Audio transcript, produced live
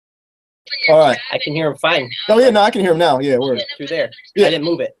All right. I can hear him fine. Oh yeah, no, I can hear him now. Yeah, word. Through there. Yeah. I didn't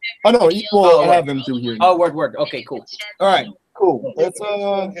move it. Oh no, well, I have him through here. Oh, word. Okay, cool. All right, cool. Let's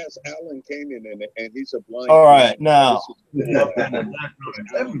has Alan Kanan in it, and he's a blind. All right, now.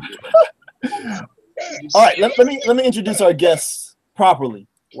 All right, let me introduce our guests properly.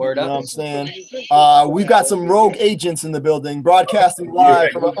 Word up. You know what I'm saying? We've got some rogue agents in the building, broadcasting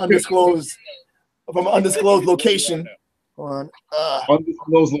live from an undisclosed location.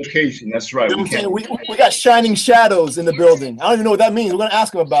 Undisclosed location. That's right. You know what I'm saying? We got shining shadows in the building. I don't even know what that means. We're gonna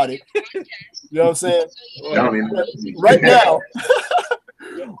ask them about it. You know what I'm saying? Right now,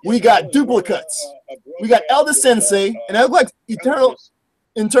 we got Duplicuts. We got Elder Sensei, and I look like internal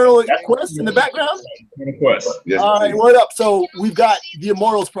quest in the background. Quest. Yes. All right, word up. So we've got the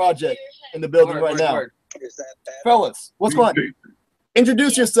Immortals project in the building right now. Fellas, what's going on?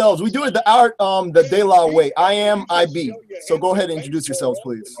 Introduce yourselves. We do it the Dilla way. I am IB. So go ahead and introduce yourselves,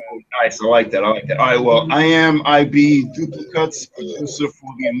 please. Nice. I like that. All right. Well, I am IB, Duplicuts, producer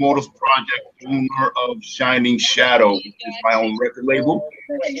for the Immortals project, owner of Shining Shadow, which is my own record label.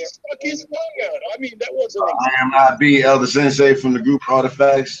 I am IB, Elder Sensei from the group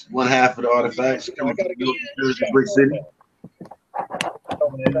Artifacts, one half of the Artifacts, coming from New Jersey, Brick City.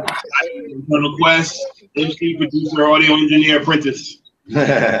 Internal Quest, MC, producer, audio engineer, apprentice.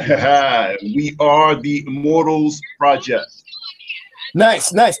 We are the Immortals project.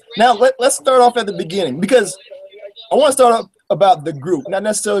 Nice. Now let's start off at the beginning, because I want to start off about the group, not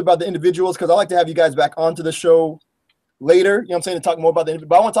necessarily about the individuals, because I like to have you guys back onto the show later. You know what I'm saying, to talk more about the individual,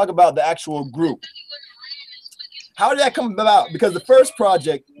 but I want to talk about the actual group. How did that come about? Because the first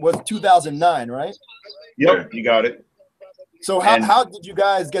project was 2009, right? Yep, you got it. So how did you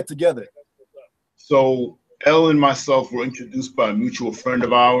guys get together? So Elle and myself were introduced by a mutual friend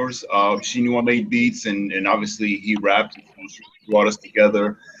of ours. She knew I made beats, and obviously he rapped, and she brought us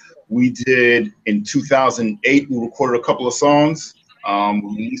together. We did, in 2008, we recorded a couple of songs. We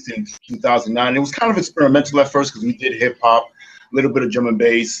released in 2009. It was kind of experimental at first because we did hip hop, a little bit of drum and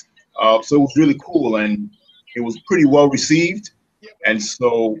bass. So it was really cool, and it was pretty well received. And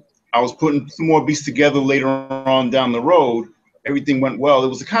so I was putting some more beats together later on down the road. Everything went well. It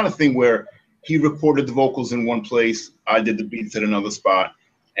was the kind of thing where he recorded the vocals in one place, I did the beats at another spot,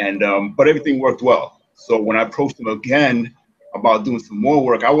 and but everything worked well. So when I approached him again about doing some more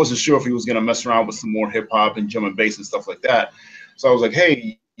work, I wasn't sure if he was gonna mess around with some more hip hop and drum and bass and stuff like that. So I was like,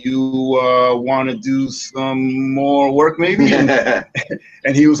 hey, you want to do some more work maybe?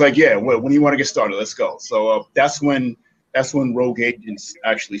 And he was like, yeah, well, when do you want to get started? Let's go. So that's when Rogue Agents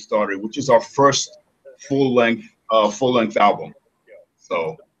actually started, which is our first full-length album.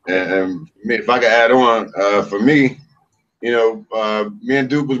 So, and if I could add on, for me, you know, me and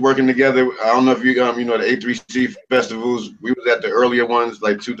Duke was working together. I don't know if you you know, the A3C festivals. We was at the earlier ones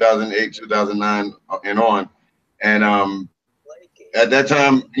like 2008, 2009, and on. And at that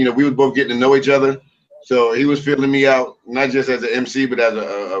time, you know, we were both getting to know each other. So he was feeling me out, not just as an MC, but as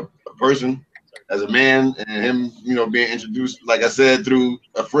a person, as a man, and him, you know, being introduced, like I said, through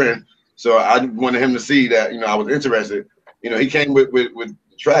a friend. So I wanted him to see that, you know, I was interested. You know, he came with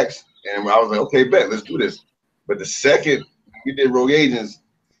tracks, and I was like, okay, bet, let's do this. But the second we did Rogue Agents,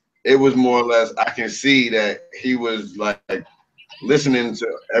 it was more or less, I can see that he was like listening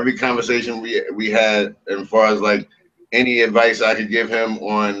to every conversation we had, as far as like any advice I could give him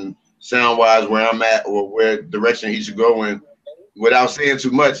on sound-wise where I'm at or where direction he should go in. Without saying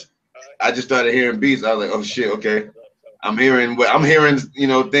too much, I just started hearing beats. I was like, oh shit, okay. I'm hearing, you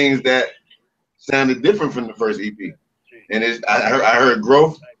know, things that sounded different from the first EP. And I heard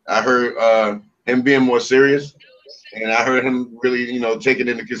growth. I heard him being more serious. And I heard him really, you know, taking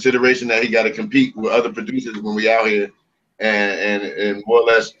into consideration that he got to compete with other producers when we out here. And more or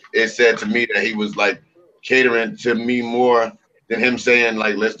less, it said to me that he was like catering to me more than him saying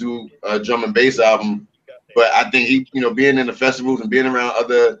like, let's do a drum and bass album. But I think he, you know, being in the festivals and being around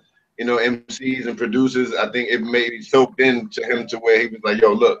other, you know, MCs and producers, I think it maybe soaked into him to where he was like,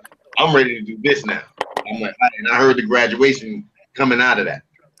 yo, look, I'm ready to do this now. I'm like, and I heard the graduation coming out of that.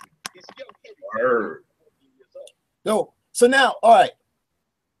 No, so now, all right.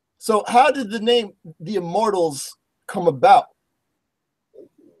 So how did the name The Immortals come about?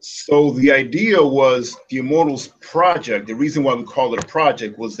 So the idea was the Immortals project. The reason why we called it a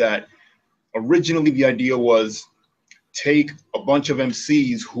project was that originally the idea was take a bunch of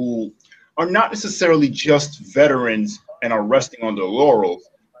MCs who are not necessarily just veterans and are resting on their laurels,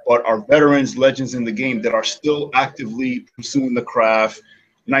 but are veterans, legends in the game that are still actively pursuing the craft,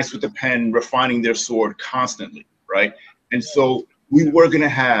 nice with the pen, refining their sword constantly, right? And so we were gonna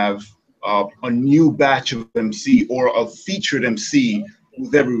have a new batch of MC or a featured MC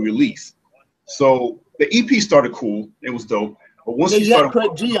with every release. So the EP started cool. It was dope. But once Yeah, you you had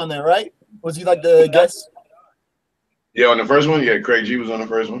started, Craig G on there, right? Was he like the guest? Yeah, on the first one, yeah, Craig G was on the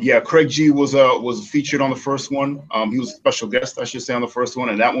first one. yeah, Craig G was featured on the first one. He was a special guest, I should say, on the first one,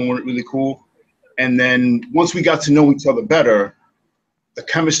 and that one went really cool. And then once we got to know each other better, the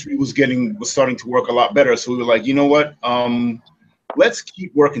chemistry was starting to work a lot better. So we were like, you know what? Let's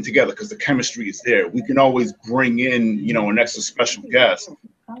keep working together because the chemistry is there. We can always bring in, you know, an extra special guest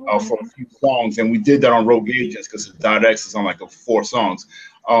for a few songs, and we did that on Rogue Agents because Dot X is on like 4 songs.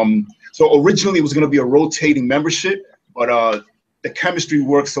 So originally it was going to be a rotating membership, but the chemistry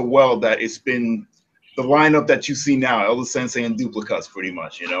works so well that it's been the lineup that you see now, Elder Sensei and Duplicuts, pretty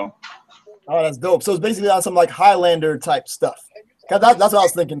much, you know. Oh, that's dope. So it's basically on some like Highlander type stuff. Cause that's what I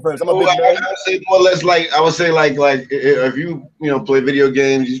was thinking first. I'm a big I would say more or less like if you play video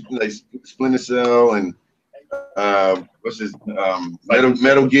games, like Splinter Cell and what's this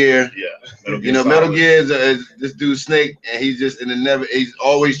Metal Gear. Yeah. Metal Gear is this dude Snake, and he's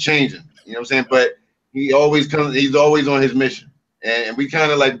always changing. You know what I'm saying? But he's always on his mission, and we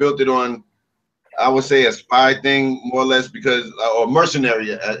kind of like built it on, I would say, a spy thing more or less, because or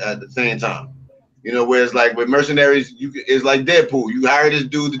mercenary at the same time. Whereas like with mercenaries, it's like Deadpool. You hire this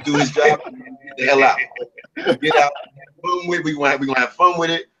dude to do his job, and get the hell out. Get out. We're gonna have fun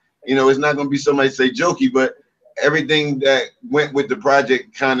with it. It's not gonna be somebody say jokey, but everything that went with the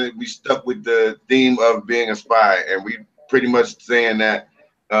project we stuck with the theme of being a spy, and we pretty much saying that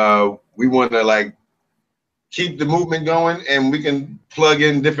we want to like keep the movement going, and we can plug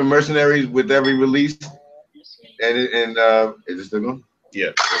in different mercenaries with every release. And is it still going?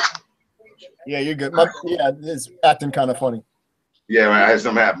 Yeah. Yeah, you're good. It's acting kind of funny. Yeah, I had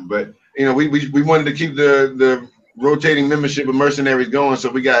something happen, but we wanted to keep the rotating membership of mercenaries going,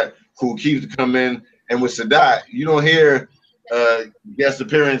 so we got Cool Keith to come in, and with Sadat, you don't hear guest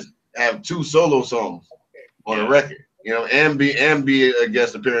appearance have 2 solo songs on a record, and be a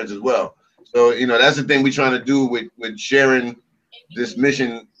guest appearance as well. So that's the thing we're trying to do with sharing this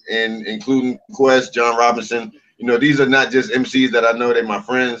mission, and including Quest, John Robinson. These are not just MCs that I know, they're my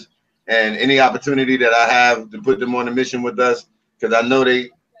friends. And any opportunity that I have to put them on a mission with us, because I know they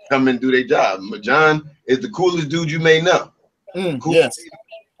come and do their job. But John is the coolest dude you may know. Yes.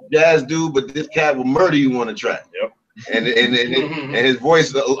 Jazz dude, but this cat will murder you on the track. Yep. And his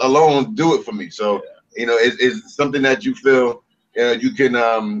voice alone do it for me. So, it's something that you feel you can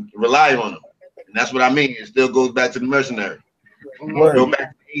rely on him. And that's what I mean. It still goes back to the mercenary. Word. Go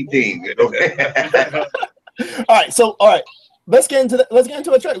back to 18. Okay. All right. Let's get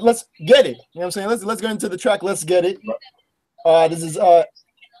into a track. Let's get it. You know what I'm saying? Let's get into the track. Let's get it. This is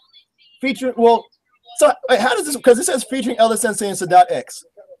featuring. Well, so wait, how does this? Because it says featuring Elder Sensei and Sadat X,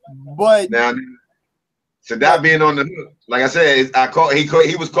 but now Sadat being on the hook, like I said,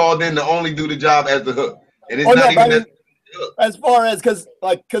 he was called in to only do the job as the hook, and it's not even as far as because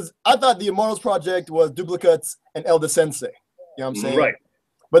I thought the Immortals project was Duplicuts and Elder Sensei. You know what I'm saying? Right.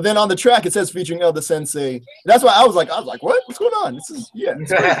 But then on the track it says featuring Elder Sensei. That's why I was like, what? What's going on? This is Yeah.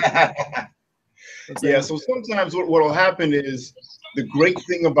 So sometimes what will happen is the great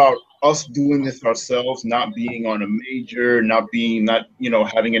thing about us doing this ourselves, not being on a major, not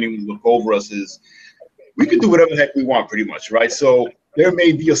having anyone look over us, is we can do whatever the heck we want, pretty much, right? So there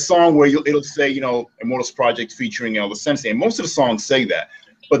may be a song where it'll say, Immortals project featuring Elder Sensei, and most of the songs say that.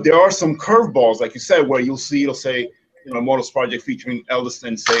 But there are some curveballs, like you said, where it'll say, Immortals project featuring Elder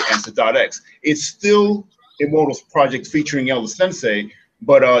Sensei and Sadat X. It's still Immortals project featuring Elder Sensei,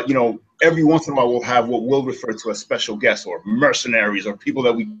 but every once in a while we'll have what we'll refer to as special guests or mercenaries or people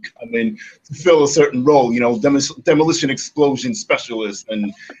that we come in to fill a certain role, demolition explosion specialists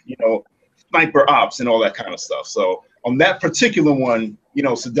and sniper ops and all that kind of stuff. So on that particular one,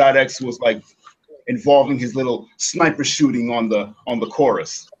 Sadat X was like involving his little sniper shooting on the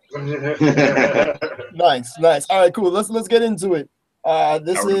chorus. Nice. All right, cool. Let's get into it.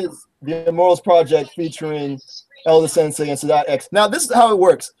 This is the Immortals project featuring Elder Sensei and Sadat X. Now, this is how it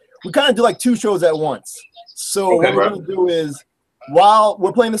works. We kind of do like 2 shows at once. So what we're going to do is, while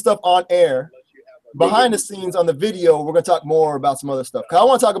we're playing this stuff on air, behind the scenes on the video, we're going to talk more about some other stuff. Because I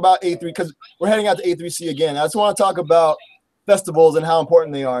want to talk about A3, because we're heading out to A3C again. I just want to talk about festivals and how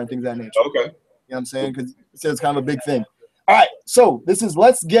important they are and things of that nature. Okay. You know what I'm saying? Because it's kind of a big thing. All right, so this is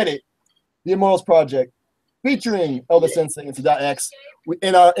Let's Get It, the Immortals project, featuring Elder Sensei and Sadat X.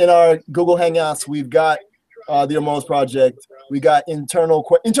 In our Google Hangouts, we've got the Immortals project. We got internal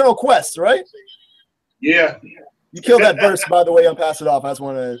quests, right? Yeah. You killed that verse, by the way. I'm passing it off. I just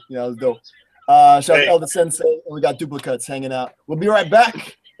want to, it was dope. Shout out to Elder Sensei, and we got Duplicuts hanging out. We'll be right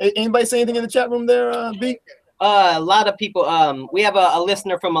back. Hey, anybody say anything in the chat room there, B? A lot of people. We have a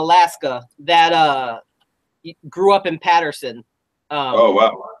listener from Alaska that grew up in Patterson. Oh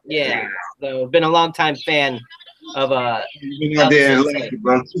wow. Yeah. So been a long time fan of Been out there in Alaska,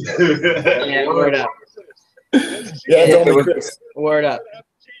 bro. Yeah, word up. Yeah, it's only Chris. Word up.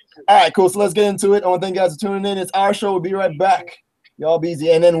 All right, cool. So let's get into it. I want to thank you guys for tuning in. It's our show. We'll be right back. Y'all be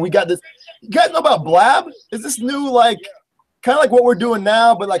easy. And then we got this. You guys know about Blab? Is this new, like, kind of like what we're doing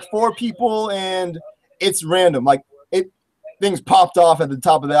now, but like 4 people and it's random. Like things popped off at the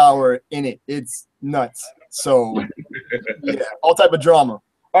top of the hour in it. It's nuts. So yeah, all type of drama.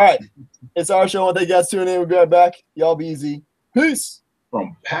 All right, it's our show. I want to thank you guys for tuning in. We'll be right back. Y'all be easy. Peace.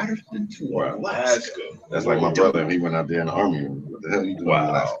 From Patterson to Alaska. That's like my brother, and he went out there in the army. What the hell you doing?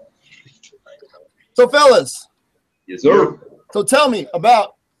 Wow. So fellas, Yes, sir. so tell me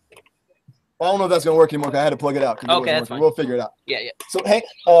about. I don't know if that's gonna work anymore. 'Cause I had to plug it out. Okay, that's fine. We'll figure it out. Yeah, yeah. So hey,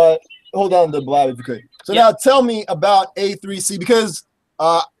 hold on to Blab if you could. So Yeah. now tell me about A3C because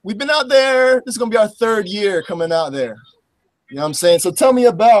we've been out there. This is gonna be our 3rd year coming out there. You know what I'm saying? So tell me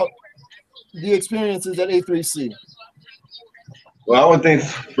about the experiences at A3C. Well, I would think,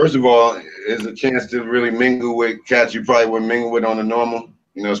 first of all, is a chance to really mingle with cats you probably wouldn't mingle with on the normal,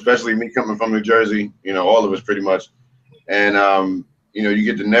 you know, especially me coming from New Jersey, you know, all of us pretty much. And, you know, you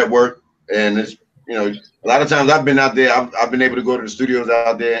get to network, and it's, you know, a lot of times I've been out there, I've been able to go to the studios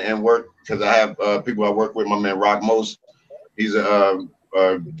out there and work because I have people I work with, my man Rock Most. He's a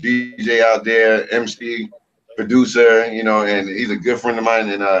DJ out there, MC, producer, you know, and he's a good friend of mine,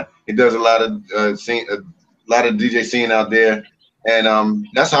 and he does a lot of DJ scene out there. And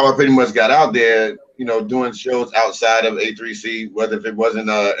that's how I pretty much got out there, you know, doing shows outside of A3C, whether if it wasn't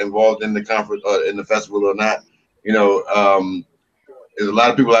involved in the conference or in the festival or not. You know, there's a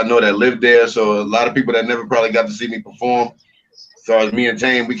lot of people I know that live there, so a lot of people that never probably got to see me perform. So as me and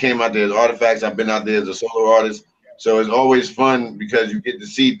Tane, we came out there as artifacts. I've been out there as a solo artist. So it's always fun because you get to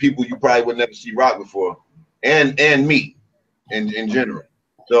see people you probably would never see rock before, and me in general.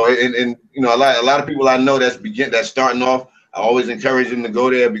 So and you know, a lot of people I know that's starting off, I always encourage them to go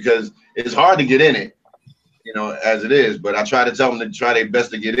there because it's hard to get in it, you know, as it is. But I try to tell them to try their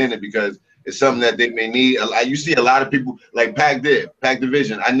best to get in it because it's something that they may need. You see a lot of people like Pac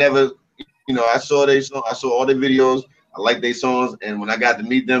Division. I never, you know, I saw all their videos. I like their songs, and when I got to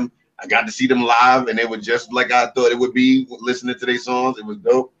meet them, I got to see them live, and they were just like I thought it would be. Listening to their songs, it was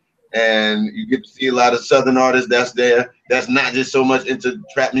dope. And you get to see a lot of Southern artists that's there. That's not just so much into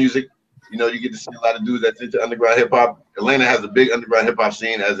trap music. You know, you get to see a lot of dudes that's into underground hip hop. Atlanta has a big underground hip hop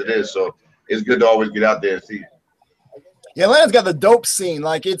scene as it is, so it's good to always get out there and see. Yeah, Atlanta's got the dope scene.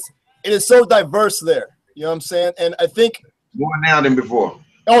 Like it is so diverse there. You know what I'm saying? And I think more now than before.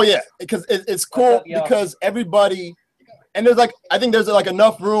 Oh yeah, because it's cool because everybody, and I think there's like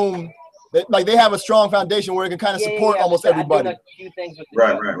enough room that like they have a strong foundation where it can kind of support almost everybody.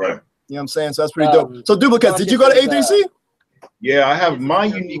 Right. You know what I'm saying? So that's pretty dope. So Duplicuts, did you go to A3C? Yeah, I have my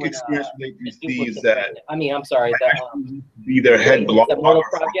unique experience with A3C is that I'm sorry. Be their head blogger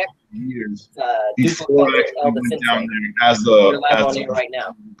for project years before I went down there as a right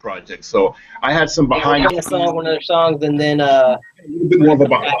now project. So I had some behind one of their songs, and then a little bit more of a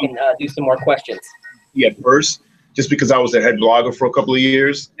behind. Do some more questions. Yeah, first, just because I was their head blogger for a couple of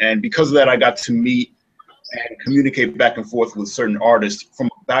years, and because of that, I got to meet and communicate back and forth with certain artists from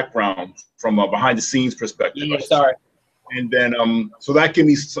a background, from a behind the scenes perspective. Yeah, sorry. And then, so that gave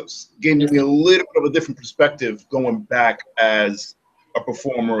me a little bit of a different perspective going back as a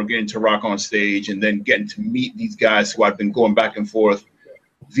performer, getting to rock on stage, and then getting to meet these guys who I've been going back and forth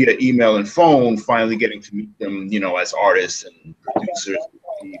via email and phone, finally getting to meet them, you know, as artists and producers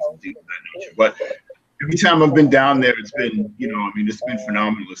and things of that nature. But every time I've been down there, it's been, you know, I mean, it's been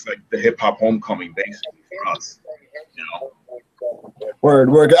phenomenal. It's like the hip hop homecoming, basically, for us, you know.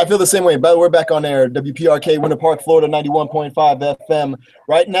 Word. I feel the same way. By the way, we're back on air. WPRK, Winter Park, Florida, 91.5 FM.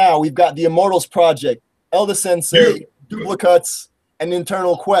 Right now, we've got the Immortals Project, Elder Sensei, Duplicuts, and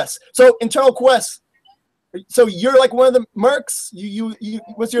Internal Quest. So, Internal Quest, so you're like one of the mercs? You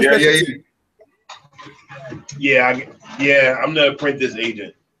what's your specialty? Yeah, I'm the apprentice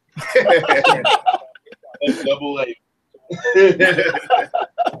agent. Double A.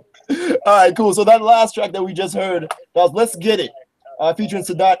 All right, cool. So that last track that we just heard, that was Let's Get It, featuring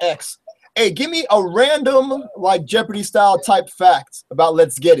Sadat X. Hey, give me a random, like, Jeopardy style type fact about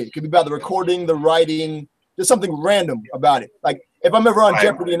Let's Get It. It could be about the recording, the writing, just something random about it. Like, if I'm ever on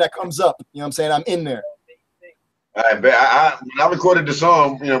Jeopardy and that comes up, you know what I'm saying, I'm in there. All right, but when I recorded the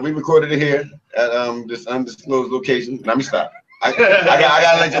song, you know, we recorded it here at this undisclosed location. Let me stop. I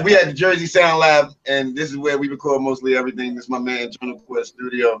got like, we had the Jersey Sound Lab, and this is where we record mostly everything. This is my man Internal Quest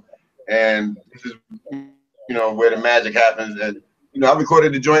studio, and this is you know, where the magic happens. And you know, I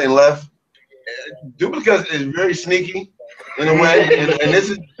recorded the joint and left. Duplicuts is very sneaky in a way, and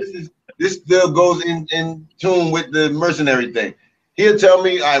this still goes in tune with the mercenary thing. He'll tell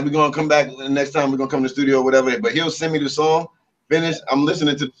me, all right, we're gonna come back the next time, we're gonna come to the studio or whatever, but he'll send me the song, finish, I'm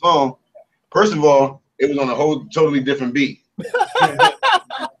listening to the song. First of all, it was on a whole totally different beat. He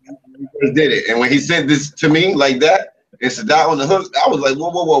first did it. And when he sent this to me like that, and Sadat on the hook, I was like,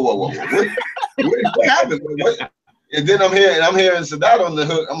 whoa. What happened? What? And then I'm hearing Sadat on the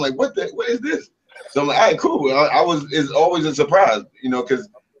hook. I'm like, what is this? So I'm like, all right, cool. It's always a surprise, you know, because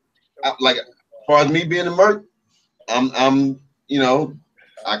like as far as me being a merc, I'm you know,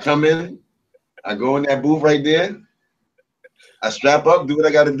 I come in, I go in that booth right there, I strap up, do what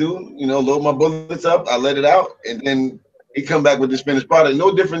I got to do, you know, load my bullets up, I let it out, and then he come back with this finished product,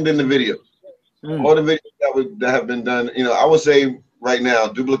 no different than the videos. All the videos that have been done, you know, I would say right now,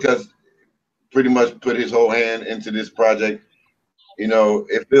 Duplicuts pretty much put his whole hand into this project. You know,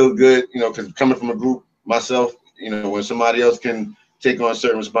 it feels good, you know, because coming from a group myself, you know, when somebody else can take on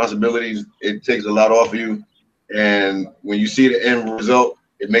certain responsibilities, it takes a lot off of you. And when you see the end result,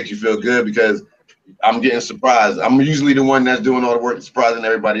 it makes you feel good because I'm getting surprised. I'm usually the one that's doing all the work, surprising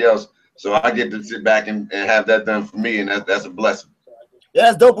everybody else. So I get to sit back and have that done for me, and that's a blessing. Yeah,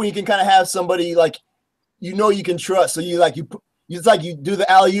 that's dope when you can kind of have somebody like you know you can trust. So it's like you do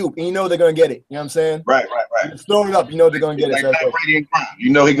the alley-oop and you know they're gonna get it. You know what I'm saying? Right. You just throw it up, you know they're gonna get it. Like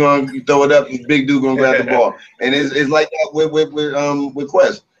you know he's gonna throw it up, this big dude gonna grab the ball. And it's like that with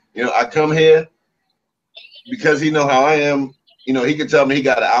Quest. You know, I come here because he know how I am, you know, he can tell me he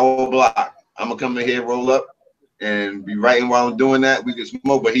got an hour block. I'm gonna come in here, roll up, and be writing while I'm doing that. We can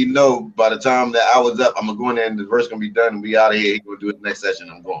smoke, but he know by the time that hour's up, I'm gonna go in there and the verse gonna be done and be out of here. He gonna do it the next session.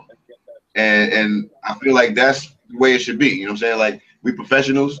 I'm going. And I feel like that's the way it should be. You know what I'm saying? Like, we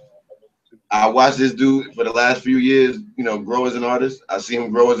professionals. I watched this dude for the last few years, you know, grow as an artist. I see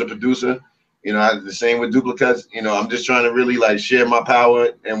him grow as a producer. You know, the same with Duplicuts. You know, I'm just trying to really like share my power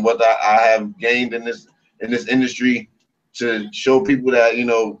and what I have gained in this industry to show people that, you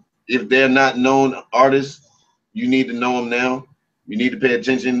know, if they're not known artists, you need to know them now. You need to pay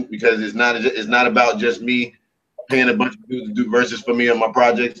attention because it's not about just me paying a bunch of dudes to do verses for me on my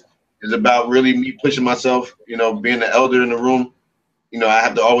projects. It's about really me pushing myself, you know, being the elder in the room. You know, I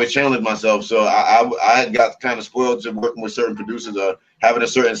have to always challenge myself. So I got kind of spoiled to working with certain producers or having a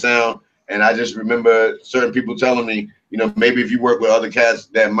certain sound. And I just remember certain people telling me, you know, maybe if you work with other cats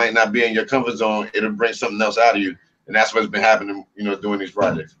that might not be in your comfort zone, it'll bring something else out of you. And that's what's been happening, you know, doing these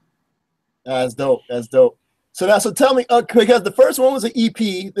projects. That's dope. That's dope. So tell me, because the first one was an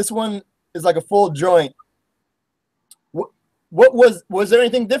EP. This one is like a full joint. What was there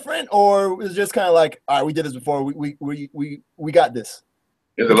anything different, or was it just kind of like, all right, we did this before, we got this?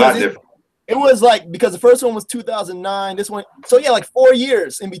 It's a lot different. It was like, because the first one was 2009, this one, so yeah, like 4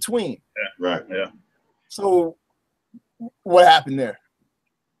 years in between. Yeah, right. Yeah. So what happened there?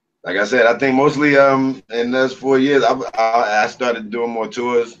 Like I said, I think mostly in those 4 years, I started doing more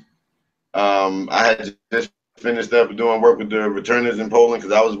tours. I had just finished up doing work with the returners in Poland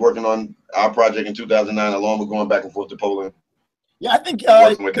because I was working on our project in 2009, along with going back and forth to Poland. Yeah, I think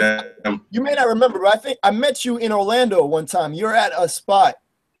with them. You may not remember, but I think I met you in Orlando one time. You're at a spot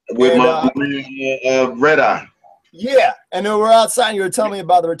with my Red Eye. Yeah, and then we're outside and you were telling me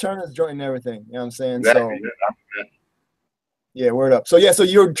about the returners joint and everything. You know what I'm saying? Exactly. So yeah, word up. So yeah, so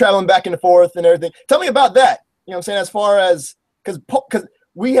you're traveling back and forth and everything. Tell me about that. You know what I'm saying? As far as because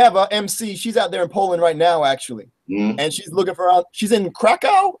we have a MC, she's out there in Poland right now, actually. And she's looking for she's in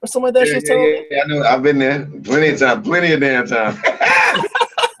Krakow or something like that. Yeah, I know. I've been there plenty of damn time.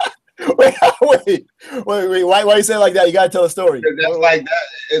 wait. Why you say it like that? You gotta tell a story. That's like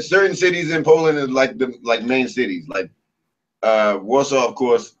that. In certain cities in Poland is like the main cities. Like Warsaw, of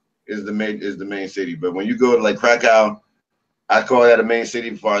course, is the main city. But when you go to like Krakow, I call that a main city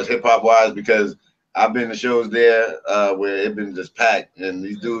as far as hip hop wise because I've been to shows there where it's been just packed, and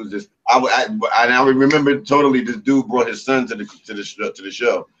these dudes just. I remember totally. This dude brought his son to the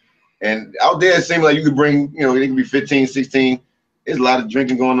show, and out there it seemed like you could bring, you know, it could be 15, 16. There's a lot of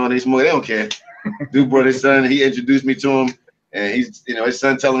drinking going on. They smoke. They don't care. Dude brought his son. He introduced me to him, and he's, you know, his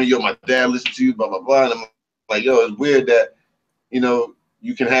son telling me, "Yo, my dad listened to you." Blah blah blah. And I'm like, "Yo, it's weird that, you know,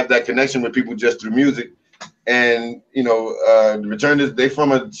 you can have that connection with people just through music." And you know, the returners, they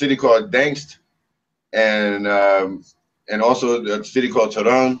from a city called Gdańsk, and also a city called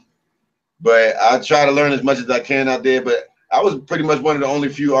Toruń. But I try to learn as much as I can out there. But I was pretty much one of the only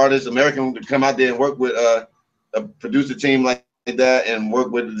few artists, American, to come out there and work with a producer team like that and work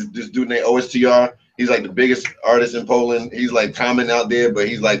with this dude named OSTR. He's like the biggest artist in Poland. He's like common out there, but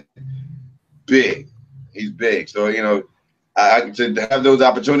he's like big. He's big. So, you know, I to have those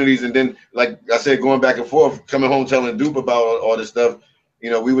opportunities, and then, like I said, going back and forth, coming home telling Dupe about all this stuff. You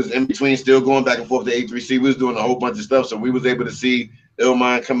know, we was in between, still going back and forth to A3C. We was doing a whole bunch of stuff, so we was able to see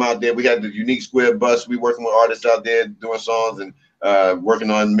Illmind come out there. We had the Unique Square bus. We working with artists out there doing songs and working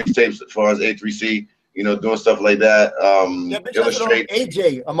on mixtapes as far as A3C. You know, doing stuff like that. Yeah, Illustrate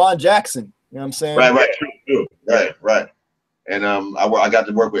AJ, Amon Jackson. You know what I'm saying? Right, true. Right. And I got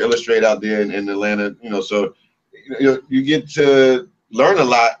to work with Illustrate out there in Atlanta. You know, so you get to learn a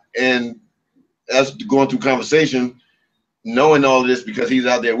lot, and as going through conversation, knowing all of this because he's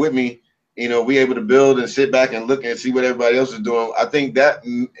out there with me, you know, we able to build and sit back and look and see what everybody else is doing. I think that,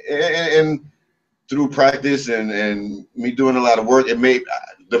 and through practice and me doing a lot of work, it made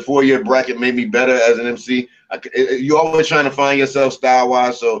the 4-year bracket made me better as an MC. You're always trying to find yourself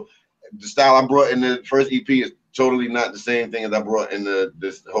style-wise. So the style I brought in the first EP is totally not the same thing as I brought in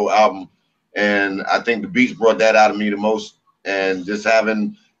this whole album. And I think the beats brought that out of me the most. And just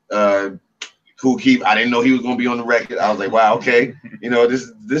having Cool Keep, I didn't know he was gonna be on the record. I was like, wow, okay. You know,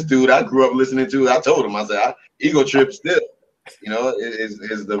 this dude I grew up listening to. I told him, I said, Ego Trip still, you know,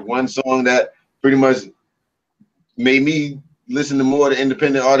 is the one song that pretty much made me listen to more of the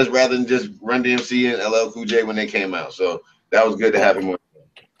independent artists rather than just Run DMC and LL Cool J when they came out. So that was good to have him on.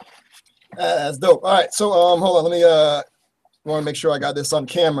 That's dope. All right, so hold on, let me want to make sure I got this on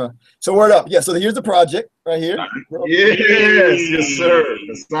camera. So word up, yeah. So here's the project right here. Yes, sir.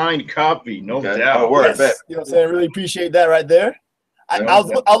 The signed copy, no doubt. Oh, word, yes. You know what I'm saying? Really appreciate that right there. I was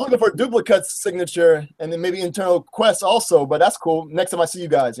looking for Duplicuts signature and then maybe internal Quest also, but that's cool. Next time I see you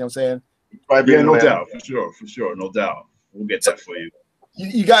guys, you know what I'm saying? Yeah, no doubt, for sure, no doubt. We'll get that for you.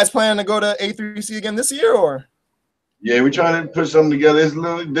 You guys plan to go to A3C again this year, or? Yeah, we're trying to put something together. It's a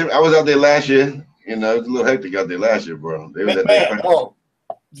little different. I was out there last year. You know, it was a little hectic out there last year, bro. They was at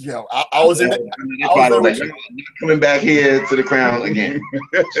I was in there. Like, coming back here to the Crown again.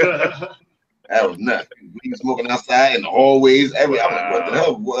 That was nuts. We were smoking outside in the hallways. I'm like, what the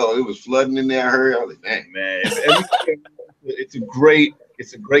hell? Well, it was flooding in there. I heard. I was like, dang, man. It's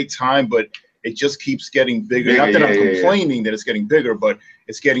a great time, but it just keeps getting bigger. Not that I'm complaining that it's getting bigger, but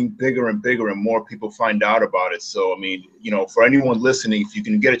it's getting bigger and bigger, and more people find out about it. So, I mean, you know, for anyone listening, if you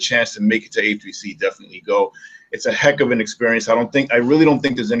can get a chance to make it to A3C, definitely go. It's a heck of an experience. I really don't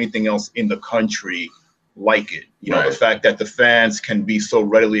think there's anything else in the country like it. You know, the fact that the fans can be so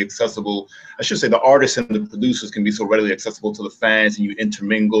readily accessible. I should say the artists and the producers can be so readily accessible to the fans, and you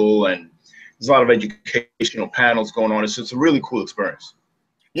intermingle, and there's a lot of educational panels going on. It's just a really cool experience.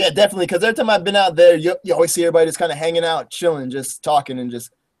 Yeah, definitely. Because every time I've been out there, you always see everybody just kind of hanging out, chilling, just talking, and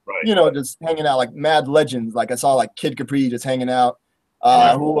just you know, just hanging out like mad legends. Like I saw like Kid Capri just hanging out.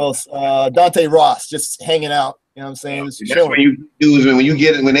 Who else? Dante Ross just hanging out. You know what I'm saying? Just that's what you do is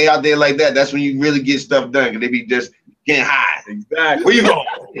when they out there like that. That's when you really get stuff done. Cause they be just getting high. Exactly. Where you going?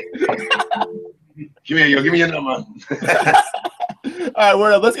 Give me your number. All right,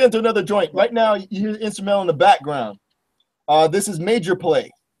 word up. Let's get into another joint. Right now, you hear the instrumental in the background. This is Major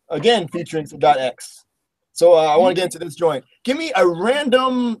Play, again featuring Sadat X. So I want to get into this joint. Give me a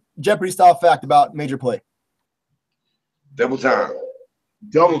random Jeopardy style fact about Major Play. Double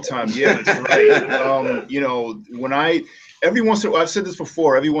time, yeah, that's right. You know, every once in a while, I've said this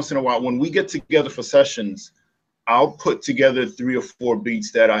before, every once in a while, when we get together for sessions, I'll put together 3 or 4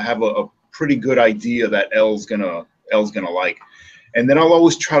 beats that I have a pretty good idea that L's gonna like. And then I'll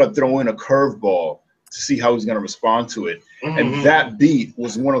always try to throw in a curveball to see how he's gonna respond to it. And that beat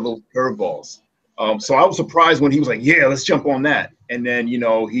was one of those curveballs. So I was surprised when he was like, yeah, let's jump on that. And then, you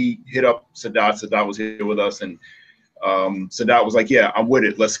know, he hit up Sadat. Sadat was here with us, and Sadat was like, yeah, I'm with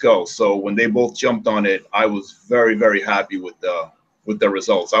it, let's go. So when they both jumped on it, I was very, very happy with the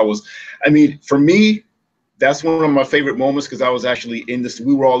results. I mean, for me, that's one of my favorite moments, because I was actually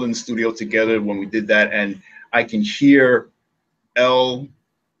we were all in the studio together when we did that, and I can hear L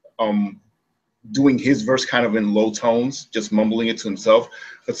doing his verse kind of in low tones, just mumbling it to himself.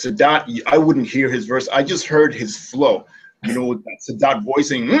 But Sadat, I wouldn't hear his verse. I just heard his flow. You know, with Sadat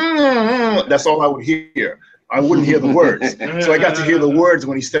voicing, that's all I would hear. I wouldn't hear the words. So I got to hear the words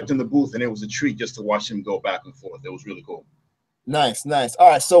when he stepped in the booth, and it was a treat just to watch him go back and forth. It was really cool. Nice. All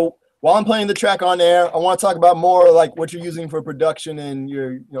right, so while I'm playing the track on air, I want to talk about more like what you're using for production and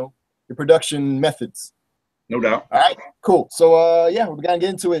your production methods. No doubt. All right, cool. So yeah, we're gonna get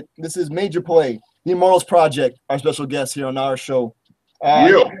into it. This is Major Play, the Immortals Project, our special guest here on our show.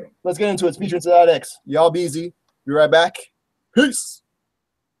 Yeah, let's get into it. It's featuring Sadat X. Y'all be easy. Be right back. Peace.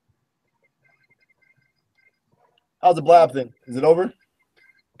 How's the blab thing? Is it over?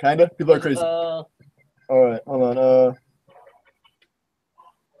 Kinda? People are crazy. All right, hold on.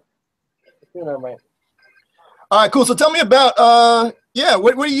 Never mind. All right, cool. So tell me about yeah,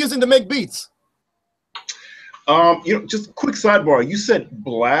 what are you using to make beats? You know, just a quick sidebar. You said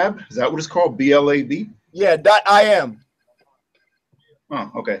Blab. Is that what it's called? BLAB? Yeah, .im. Oh,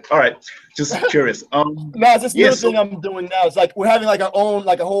 okay. All right. Just curious. No, it's this new thing I'm doing now. It's like we're having like our own,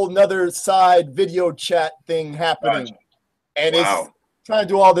 like a whole nother side video chat thing happening. Gotcha. And it's trying to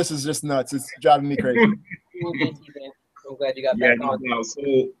do all this is just nuts. It's driving me crazy. I'm glad you got back on. No.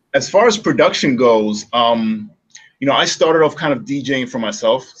 So as far as production goes, you know, I started off kind of DJing for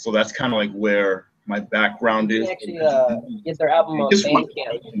myself. So that's kind of like where my background is. They actually get their album on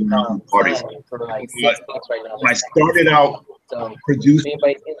Bandcamp for like $6 right now. When I started out producing, if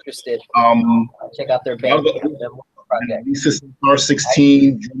anybody's interested, check out their Bandcamp project.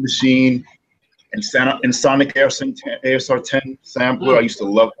 R16, Drum Machine, and Sonic ASR10 sampler. I used to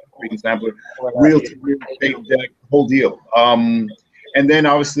love that sampler. Real-to-real tape deck, whole deal. And then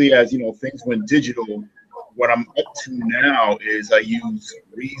obviously, as you know, things went digital. What I'm up to now is I use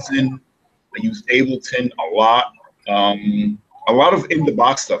Reason. I use Ableton a lot of in the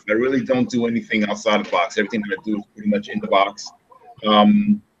box stuff. I really don't do anything outside of the box. Everything that I do is pretty much in the box.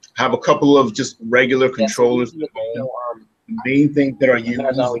 Have a couple of just regular controllers. The main thing that I use.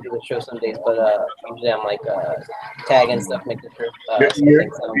 I know we do the show some days, but usually I'm like tagging stuff, making sure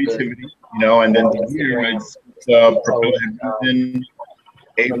creativity, you know, and then here it's Ableton,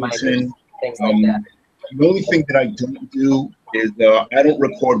 things like that. The only thing that I don't do is I don't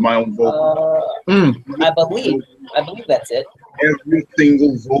record my own vocal. I believe that's it. Every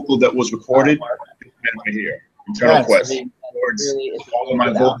single vocal that was recorded is right here. Internal Request. All of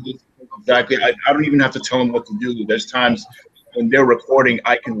my vocals. Exactly. I don't even have to tell them what to do. There's times when they're recording,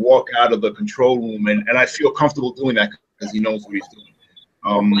 I can walk out of the control room and I feel comfortable doing that because he knows what he's doing.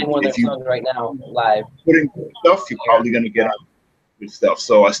 If you right now live putting stuff, you're probably gonna get out with stuff.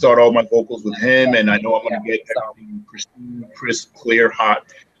 So I start all my vocals with him, and I know I'm gonna get everything pristine, crisp, clear, hot,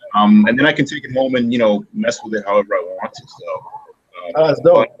 and then I can take it home and mess with it however I want to. So that's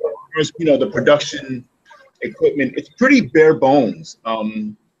dope. First, the production equipment, it's pretty bare bones.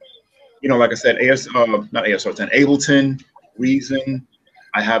 Like I said, not ASR10, Ableton, Reason.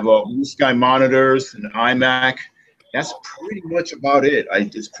 I have Blue Sky monitors and iMac. That's pretty much about it.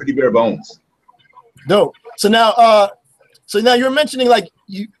 It's pretty bare bones. Dope. So now you're mentioning like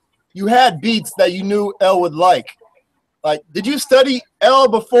you had beats that you knew L would like. Like, did you study L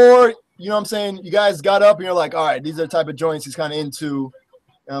before? You know what I'm saying? You guys got up and you're like, all right, these are the type of joints he's kind of into. You know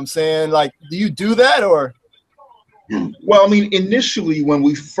what I'm saying? Like, do you do that or? Well, I mean, initially when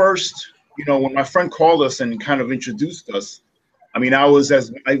we first, when my friend called us and kind of introduced us, I mean, I was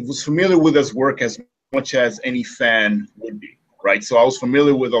familiar with his work as much as any fan would be, right? So I was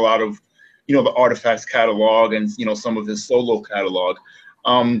familiar with a lot of, the Artifacts catalog and, some of his solo catalog.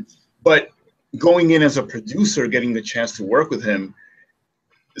 But going in as a producer, getting the chance to work with him,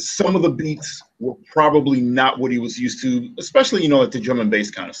 some of the beats were probably not what he was used to, especially, like the drum and bass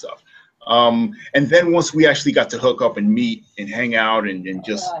kind of stuff. And then once we actually got to hook up and meet and hang out and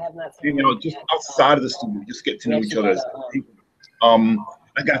just, just outside of the studio, just get to know each other as people.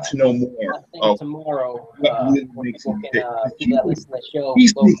 I got to know more of tomorrow. What really makes him tick. He's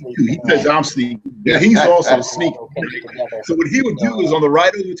sneaky too. He says I'm sneaky. Yeah, he's also sneaky. So what he would do is on the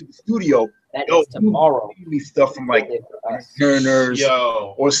ride over to the studio, tomorrow. Me stuff from like Turner's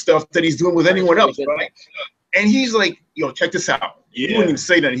or stuff that he's doing with anyone else, right? And he's like, check this out. He wouldn't even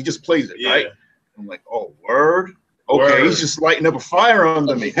say that. He just plays it, right? I'm like, oh, word? Okay, he's just lighting up a fire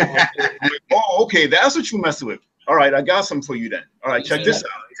under me. I'm like, oh, okay, that's what you're messing with. All right, I got something for you then. All right, check this out.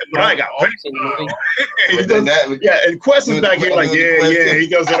 What I got. He does that. Yeah, and Quest is back here like, yeah, he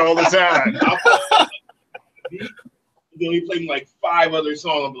does it all the time. He played like 5 other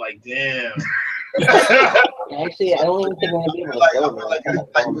songs. I'm like, damn. Actually, I don't even think I'm gonna be able to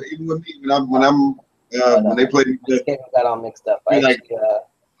go. Even with me, when they play, got all mixed up.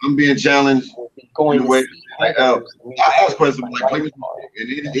 I'm being challenged. Going in a way, like, I ask questions like, play with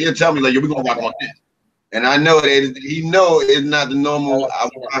me, and he'll tell me like, we're gonna rock on this. And I know that he know it's not the normal.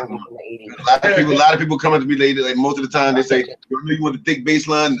 A lot of people come up to me later. Like most of the time, they say, "You know, you want the thick bass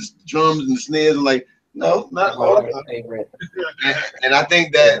line, the drums and the snares." I'm like, no, not all the time. And I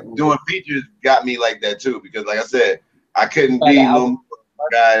think that doing features got me like that too, because like I said, I couldn't be no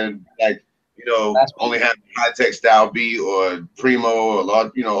guy like only have high tech style beat or primo or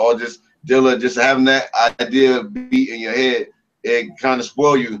or just Dilla. Just having that idea beat in your head, it kind of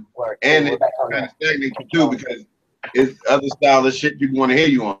spoil you, and it kind of stagnate you too, because it's other style of shit people want to hear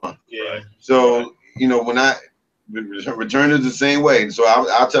you on. Yeah. So when I return is the same way. So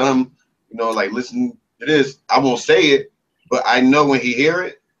I'll tell him, like, listen to this. I won't say it, but I know when he hear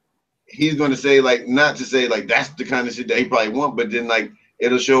it, he's going to say like, not to say like that's the kind of shit that he probably want, but then like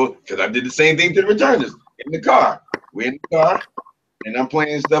it'll show, because I did the same thing to the returners in the car. We're in the car and I'm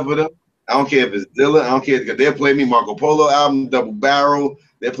playing stuff with them. I don't care if it's Dilla, I don't care, because they'll play me Marco Polo album, Double Barrel,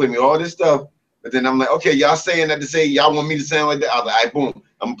 they'll play me all this stuff. But then I'm like, okay, y'all saying that to say y'all want me to sound like that. I was like, all right, boom,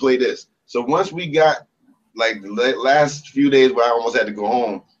 I'm gonna play this. So once we got like the last few days where I almost had to go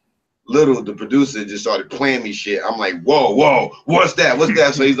home, the producer just started playing me shit. I'm like, whoa, what's that? What's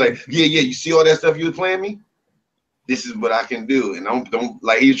that? So he's like, yeah, you see all that stuff you were playing me? This is what I can do. And don't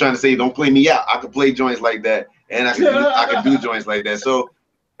like, he was trying to say, don't play me out. I could play joints like that, and I can do joints like that. So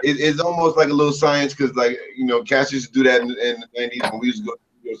it's almost like a little science, because like, you know, cats used to do that in the 90s when we used to go to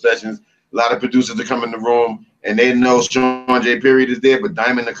studio sessions. A lot of producers to come in the room and they know Sean J. Period is there, but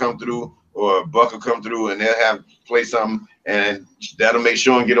Diamond will come through or Buck will come through and they'll have play something, and that'll make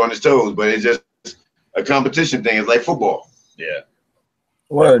Sean get on his toes. But it's just a competition thing. It's like football. Yeah.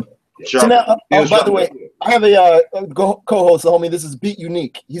 Word. So now, by the way, I have a co-host, homie. This is Beat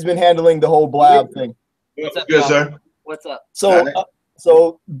Unique. He's been handling the whole blab thing. What's up, Good, sir. What's up?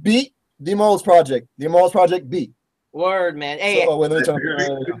 So Beat the Immortals Project. The Immortals Project Beat. Word, man. Hey, so,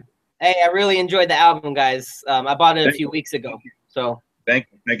 hey, I really enjoyed the album, guys. I bought it a few weeks ago, so thank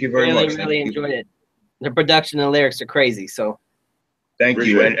you very much. Really enjoyed it. The production and lyrics are crazy, so thank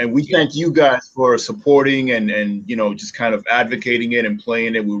you, and we thank you guys for supporting and you know, just kind of advocating it and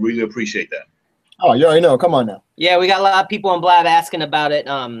playing it. We really appreciate that. Oh, you already know. Come on now. Yeah, we got a lot of people on Blab asking about it.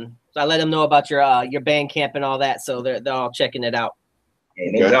 So I let them know about your Bandcamp and all that, so they're all checking it out.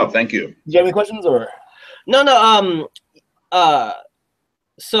 No doubt. Thank you. Do you have any questions or? No.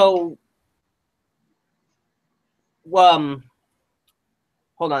 So, hold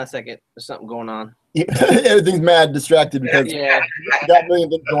on a second. There's something going on. Everything's mad distracted because got a million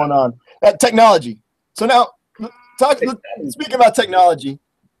things going on. Technology. So now, speaking about technology,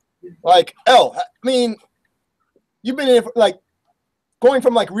 like I mean, you've been in like going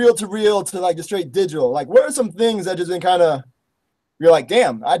from like reel to reel to like the straight digital. Like, what are some things that just been kind of you're like,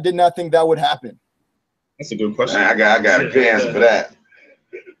 damn, I did not think that would happen? That's a good question. I got a good answer for that.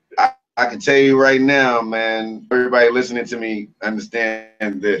 I can tell you right now, man, everybody listening to me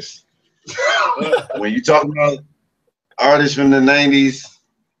understand this. When you talk about artists from the 90s,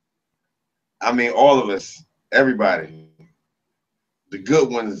 I mean, all of us, everybody, the good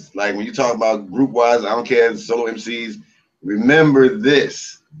ones, like when you talk about group-wise, I don't care, solo MCs, remember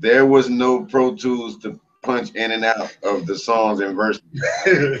this. There was no Pro Tools to punch in and out of the songs and verses.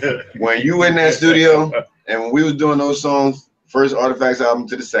 When you in that studio and when we was doing those songs, first Artifacts album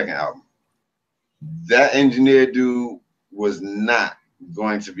to the second album, that engineer dude was not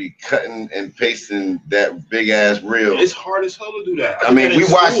going to be cutting and pasting that big ass reel. It's hard as hell to do that. I mean, we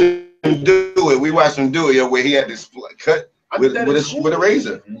watched him do it. We watched him do it, where he had to cut with a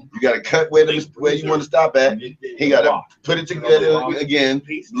razor. You got to cut where you want to stop at. He got to put it together again,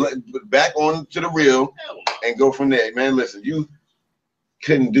 back on to the reel, and go from there. Man, listen, you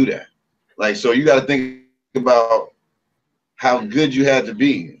couldn't do that. Like, so you got to think about how good you had to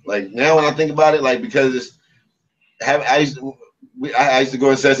be. Like now, when I think about it, like because I used to go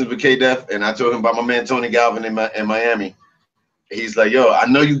in sessions with K-Def, and I told him about my man Tony Galvin in Miami. He's like, yo, I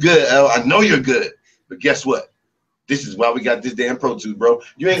know you good, L. I know you're good, but guess what? This is why we got this damn Pro Tools, bro.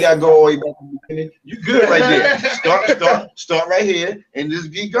 You ain't gotta go all the way back to the beginning. You good right there. Start right here and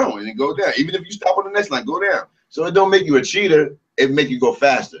just keep going and go down. Even if you stop on the next line, go down. So it don't make you a cheater. It make you go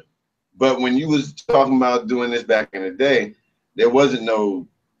faster. But when you was talking about doing this back in the day, there wasn't no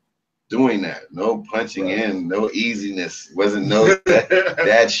doing that. No punching in. No easiness. Wasn't no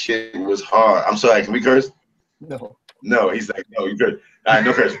that shit was hard. I'm sorry. Can we curse? No. No. He's like, no, you curse. All right,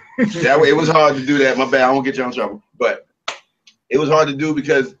 no curse. That way, it was hard to do that. My bad. I won't get you in trouble. But it was hard to do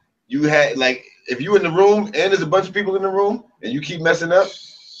because you had like, if you in the room and there's a bunch of people in the room and you keep messing up,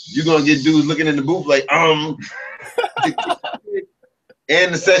 you're gonna get dudes looking in the booth like, and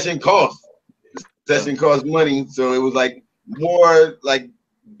the session costs. The session costs money, so it was like more like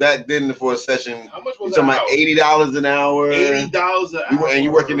back then for a session. How much was that? About $80 an hour. $80 an hour. And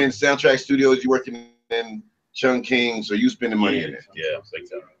you're working in Soundtrack Studios. You're working in Chung King, so you spending money in it. Yeah, like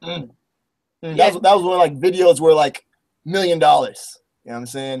that. That was when like videos were like $1 million. You know what I'm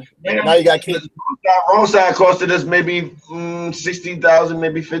saying? Yeah. Now you got kids. Wrong Side costed us maybe 60,000,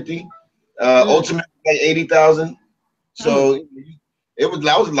 maybe 50. Ultimate like 80,000. So that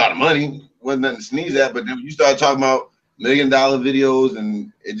was a lot of money. Wasn't nothing to sneeze at. But then you start talking about $1 million videos,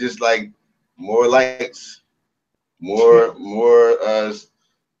 and it just like more lights, more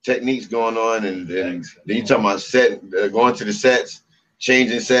techniques going on, and then you talking about going to the sets,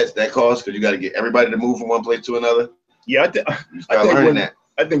 changing sets. That costs because you got to get everybody to move from one place to another. Yeah, you start learning that.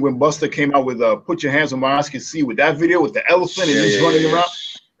 I think when Buster came out with "Put Your Hands on My Eyes Can See" with that video with the elephant and he's running around.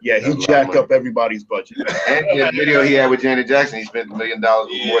 Yeah, he jacked up everybody's budget. And the video he had with Janet Jackson, he spent $1 million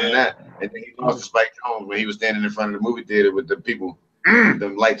more than that. And then he lost to Spike Jones when he was standing in front of the movie theater with the people,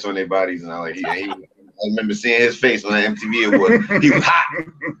 the lights on their bodies, and I remember seeing his face on the MTV award. He was hot.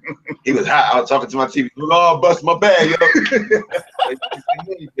 He was hot. I was talking to my TV. Oh, bust my bag, yo.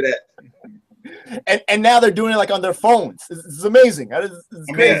 And now they're doing it like on their phones. It's amazing. It's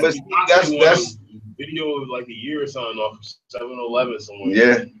crazy. That's video of like a year or something off 7-Eleven somewhere.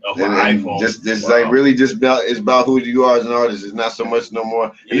 Yeah, off an iPhone. Just like really just about it's about who you are as an artist. It's not so much no more.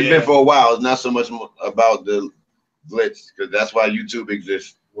 And it's been for a while. It's not so much about the glitz, because that's why YouTube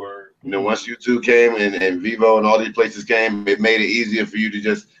exists. Word. You know, once YouTube came and Vivo and all these places came, it made it easier for you to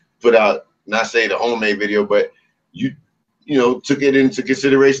just put out, not say the homemade video, but you know, took it into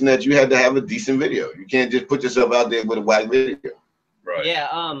consideration that you had to have a decent video. You can't just put yourself out there with a whack video. Right.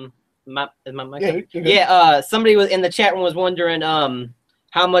 Yeah. Is my mic? Somebody was in the chat room was wondering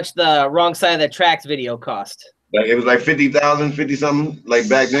how much the Wrong Side of the Tracks video cost. Like it was like 50,000, 50 something, like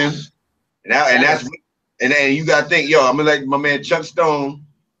back then. And then you gotta think, yo, I'm gonna let my man Chuck Stone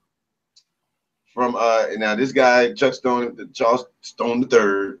from now this guy Chuck Stone, Charles Stone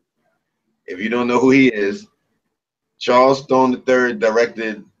III. If you don't know who he is, Charles Stone III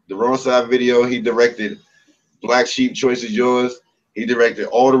directed the Wrong Side video. He directed Black Sheep, Choice Is Yours. He directed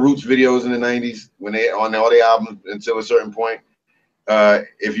all the Roots videos in the 90s when they on all their albums until a certain point.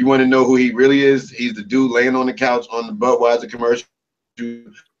 If you want to know who he really is, he's the dude laying on the couch on the Budweiser commercial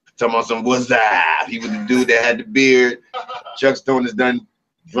talking about some what's that. He was the dude that had the beard. Chuck Stone has done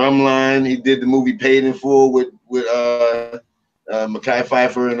Drumline. He did the movie Paid in Full with Mekhi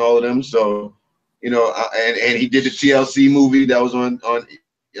Phifer and all of them. So, you know, and he did the TLC movie that was on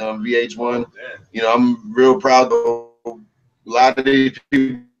VH1. You know, I'm real proud of a lot of these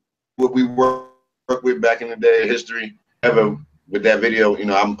people what we worked with back in the day, history, ever with that video. You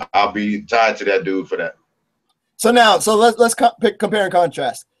know, I'll be tied to that dude for that. So now, let's compare and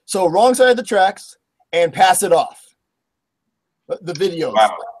contrast. So Wrong Side of the Tracks and Pass It Off. The videos.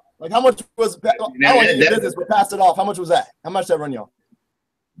 Wow. Like how much was I don't want to get business, but Pass It Off? How much was that? How much did that run y'all?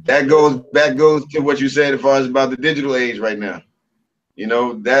 That goes to what you said as far as about the digital age right now. You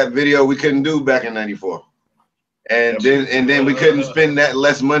know, that video we couldn't do back in '94. And then we couldn't spend that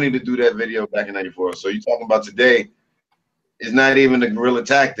less money to do that video back in '94. So you're talking about today, it's not even a guerrilla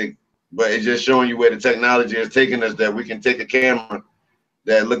tactic, but it's just showing you where the technology is taking us, that we can take a camera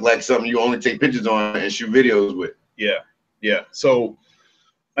that look like something you only take pictures on and shoot videos with. Yeah. So,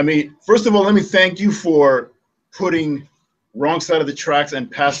 I mean, first of all, let me thank you for putting Wrong Side of the Tracks and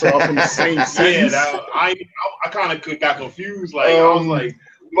Pass It Off in the same sentence. I kind of got confused. Like I was like,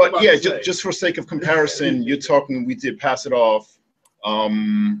 but yeah, just for sake of comparison, you're talking. We did Pass It Off.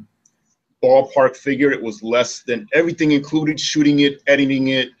 Ballpark figure, it was less than everything included, shooting it, editing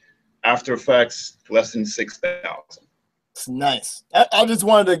it, After Effects, less than 6,000. It's nice. I just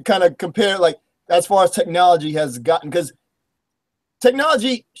wanted to kind of compare, like, as far as technology has gotten, because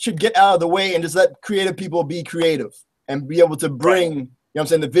technology should get out of the way and just let creative people be creative and be able to bring, you know what I'm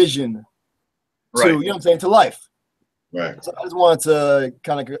saying, the vision to, you know what I'm saying, to life. Right. So I just wanted to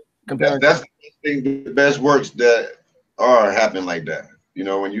kind of compare. That's the best works that are happening like that. You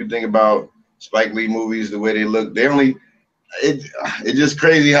know, when you think about Spike Lee movies, the way they look, it's just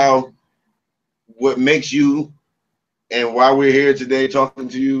crazy how what makes you and why we're here today talking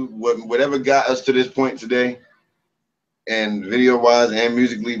to you, whatever got us to this point today, and video-wise and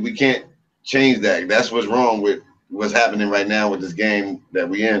musically, we can't change that. That's what's wrong with what's happening right now with this game that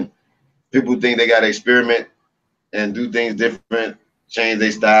we in. People think they got to experiment and do things different, change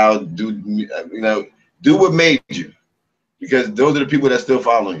their style, do what made you, because those are the people that still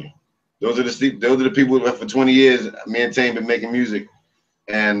following you. Those are the people that for 20 years, me and Tane been making music,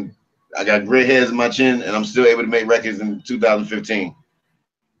 and I got gray hairs in my chin, and I'm still able to make records in 2015.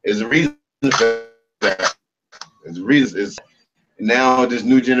 There's a reason for that. There's a reason. Now this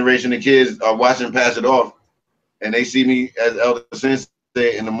new generation of kids are watching Pass It Off, and they see me as Elder Sensei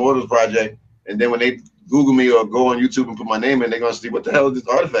in the Immortals project, and then when they Google me or go on YouTube and put my name in, they're gonna see what the hell is this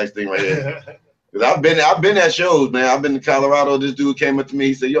Artifacts thing right here. Because I've been at shows, man. I've been to Colorado. This dude came up to me.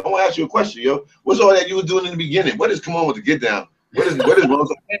 He said, "Yo, I want to ask you a question, yo. What's all that you was doing in the beginning? What is Come On With the Get Down? What is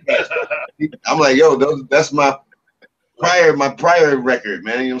wrong?" I'm like, "Yo, that's my prior record,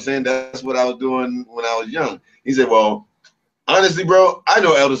 man. You know what I'm saying? That's what I was doing when I was young." He said, "Well, honestly, bro, I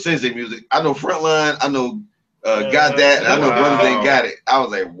know Elder Sensei music. I know Frontline. I know Got That. And I know Brothers Ain't Got It." I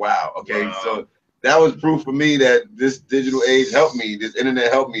was like, "Wow, okay." Wow. So that was proof for me that this digital age helped me. This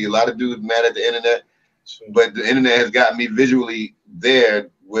internet helped me. A lot of dudes mad at the internet. but the internet has got me visually there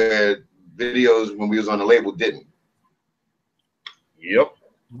where videos when we was on the label didn't. Yep,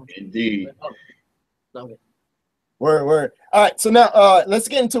 indeed. Word. All right, so now let's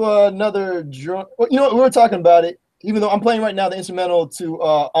get into another drum. Well, you know what, we were talking about it, even though I'm playing right now the instrumental to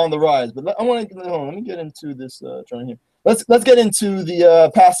On the Rise, but I want to let me get into this drum here. Let's get into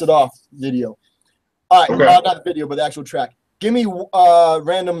the Pass It Off video. All right, Okay. Not the video, but the actual track. Give me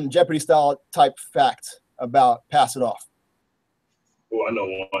random Jeopardy style type fact about Pass It Off. Oh, I know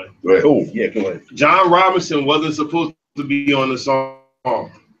one. Go ahead. Oh, yeah, go ahead. John Robinson wasn't supposed to be on the song.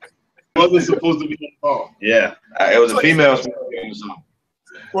 Wasn't supposed to be on the song. Yeah. It was a female song.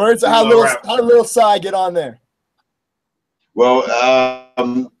 Words. How did little Psy get on there? Well,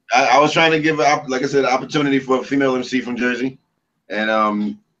 I was trying to give, like I said, an opportunity for a female MC from Jersey,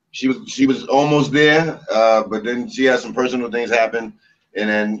 and she was almost there, but then she had some personal things happen, and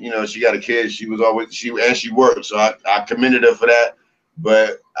then she got a kid. She worked, so I commended her for that.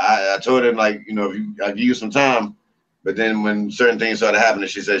 But I told her, like, I give you some time. But then when certain things started happening,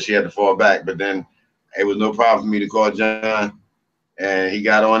 she said she had to fall back. But then it was no problem for me to call John, and he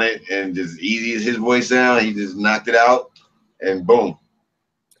got on it, and just easy as his voice sound, he just knocked it out, and boom.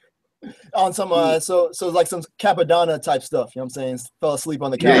 On some so it's like some Capadonna type stuff, you know what I'm saying? Fell asleep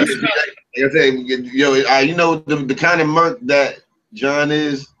on the couch. Yeah, the kind of murk that John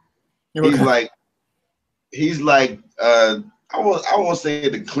is, he's like I won't say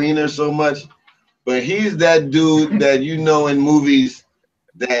the cleaner so much, but he's that dude that in movies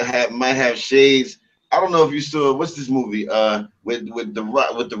that might have shades. I don't know if you saw what's this movie with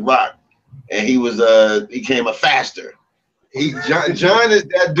the Rock, and he came a Faster. John is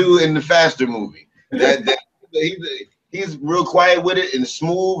that dude in the Faster movie. He's real quiet with it and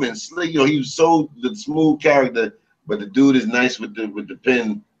smooth and slick. He was the smooth character, but the dude is nice with the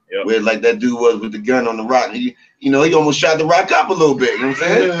pen. Yep. Where like that dude was with the gun on the Rock. He almost shot the Rock up a little bit. You know what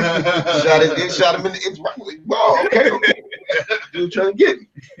I'm saying? shot him in the Rock. Like, wow, okay. Dude trying to get me.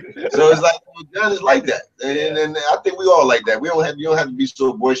 So it's like John is like that, and I think we all like that. You don't have to be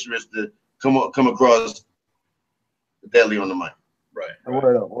so boisterous to come across deadly on the mic. Right.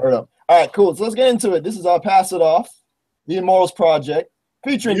 Word up. All right, cool. So let's get into it. This is our Pass It Off, the Immortals project,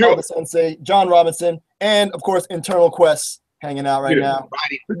 featuring the Sensei, John Robinson, and of course Internal Quest hanging out right now.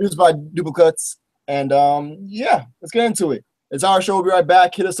 Produced by Duplicuts. And yeah, let's get into it. It's our show. We'll be right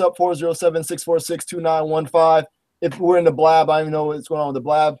back. Hit us up 407-646-2915. If we're in the blab, I don't even know what's going on with the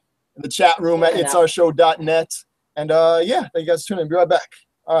blab. In the chat room at it'sourshow.net. And yeah, thank you guys for tuning in. Be right back.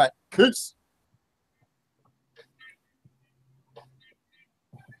 All right. Peace.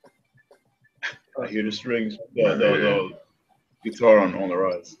 I hear the strings, the guitar on the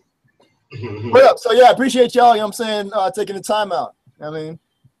rise. What up? So yeah, I appreciate y'all, you know what I'm saying, taking the time out. I mean,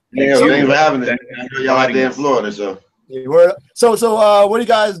 thanks for having it. Y'all out there in Florida, so. Yeah, so what are you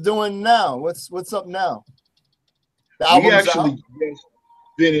guys doing now? What's up now? We actually just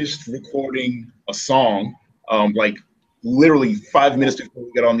finished recording a song, like literally 5 minutes before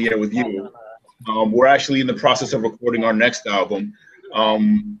we got on the air with you. We're actually in the process of recording our next album.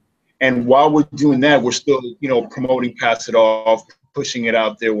 And while we're doing that, we're still, promoting Pass It Off, pushing it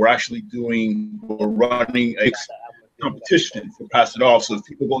out there. We're running a competition for Pass It Off. So if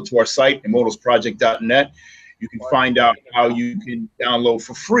people go to our site, immortalsproject.net, you can find out how you can download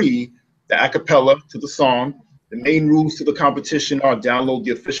for free the acapella to the song. The main rules to the competition are download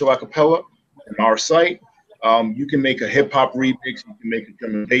the official acapella from our site. You can make a hip hop remix, you can make a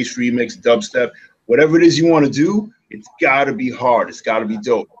drum and bass remix, dubstep, whatever it is you want to do. It's got to be hard. It's got to be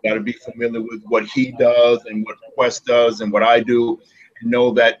dope. You got to be familiar with what he does and what Quest does and what I do, and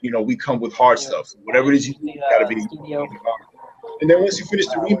know that we come with hard stuff. So whatever it is you do, it's got to be hard. And then once you finish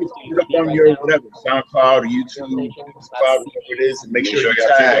the remix, put it up on your whatever SoundCloud or YouTube, whatever it is, and make sure you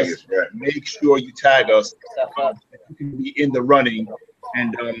tag us. Make sure you tag us. You can be in the running.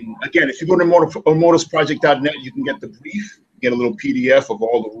 And again, if you go to immortalsproject.net, you can get the brief. Get a little PDF of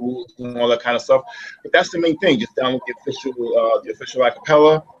all the rules and all that kind of stuff. But that's the main thing. Just download the official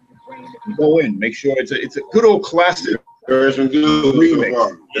acapella. And go in. Make sure it's a good old classic. There's some good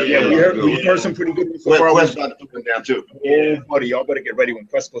remix. Yeah, we heard some pretty good ones so far. Quest about to put down too. Oh, buddy, y'all better get ready when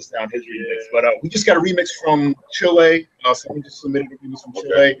Quest goes down his remix. But we just got a remix from Chile. Someone just submitted a remix from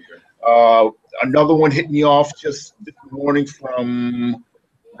Chile. Another one hit me off just this morning from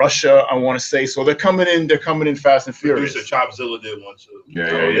Russia, I want to say. So they're coming in fast and furious. Producer Chopzilla did one too.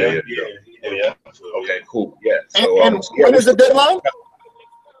 Yeah. Okay, cool. Yeah. So and when is the deadline?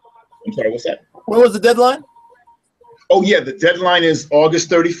 I'm sorry, what's that? When was the deadline? Oh yeah, the deadline is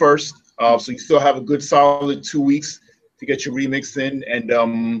August 31st. So you still have a good solid 2 weeks to get your remix in. And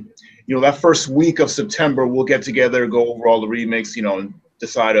you know, that first week of September, we'll get together, go over all the remix, you know, and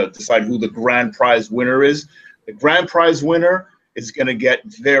decide who the grand prize winner is. The grand prize winner is gonna get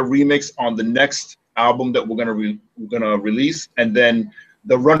their remix on the next album that we're gonna release, and then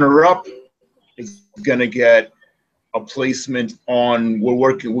the runner-up is gonna get a placement on.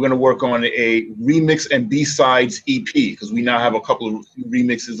 We're gonna work on a remix and B-sides EP, because we now have a couple of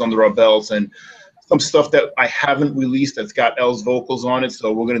remixes under our belts and some stuff that I haven't released that's got L's vocals on it.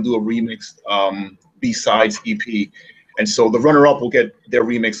 So we're gonna do a remix B-sides EP, and so the runner-up will get their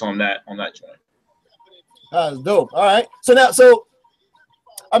remix on that joint. That's dope. All right. So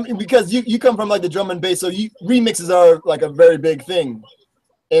I mean, because you come from like the drum and bass, so remixes are like a very big thing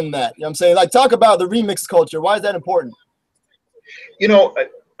in that. You know what I'm saying? Like, talk about the remix culture. Why is that important? You know,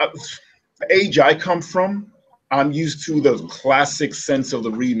 the age I come from, I'm used to the classic sense of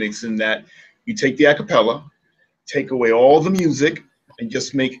the remix, in that you take the acapella, take away all the music, and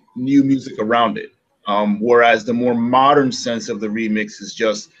just make new music around it. Whereas the more modern sense of the remix is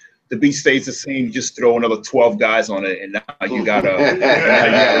just the beat stays the same, you just throw another 12 guys on it, and now you got a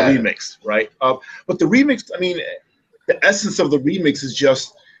remix, right? But the remix, I mean, the essence of the remix is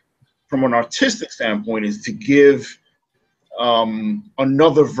just, from an artistic standpoint, is to give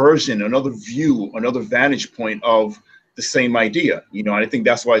another version, another view, another vantage point of the same idea. You know, and I think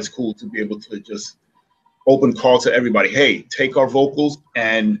that's why it's cool to be able to just open call to everybody. Hey, take our vocals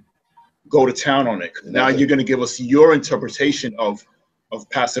and go to town on it. Now you're going to give us your interpretation of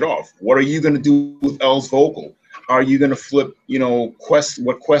Pass It Off. What are you going to do with L's vocal? Are you going to flip, you know,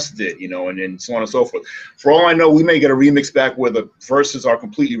 what Quest did, you know, and so on and so forth. For all I know, we may get a remix back where the verses are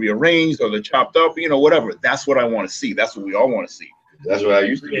completely rearranged or they're chopped up, you know, whatever. That's what I want to see. That's what we all want to see. That's what I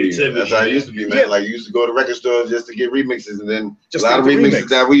used to be. That's how I used to be, man. Like, you used to go to record stores just to get remixes, and then just a lot of remixes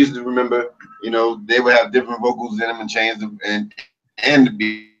that we used to remember, you know, they would have different vocals in them and change them, and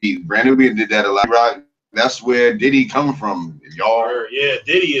the beat. Brand New Beat did that a lot. Rock. That's where Diddy come from, y'all. Yeah,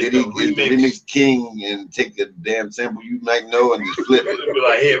 Diddy is the remix king, and take the damn sample you might know and just flip it. Be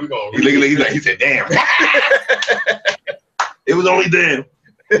like, hey, we're gonna. He said, damn. It was only damn.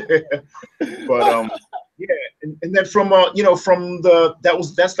 But yeah, and then from you know, from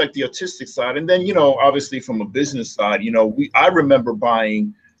that's like the artistic side, and then, you know, obviously from a business side, you know, I remember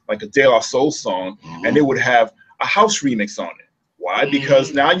buying like a De La Soul song, and it would have a house remix on it. Why?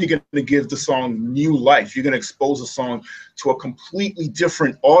 Because now you're going to give the song new life. You're going to expose a song to a completely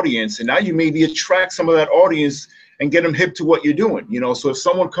different audience, and now you maybe attract some of that audience and get them hip to what you're doing. You know, so if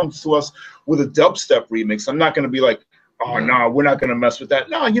someone comes to us with a dubstep remix, I'm not going to be like, oh, no, we're not going to mess with that.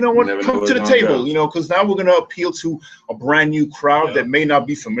 No, you know what? Come to the table, you know, because now we're going to appeal to a brand new crowd that may not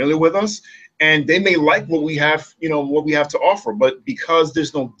be familiar with us, and they may like what we have, you know, what we have to offer. But because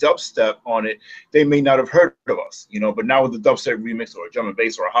there's no dubstep on it, they may not have heard of us, you know. But now with the dubstep remix or a drum and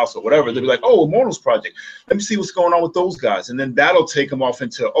bass or a house or whatever, they'll be like, oh, Immortals project. Let me see what's going on with those guys. And then that'll take them off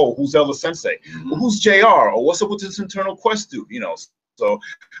into, oh, who's Ella Sensei? Well, who's JR? Or what's up with this internal Quest dude? You know, so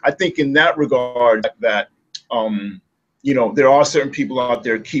I think in that regard that, you know, there are certain people out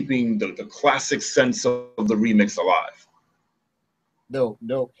there keeping the classic sense of the remix alive.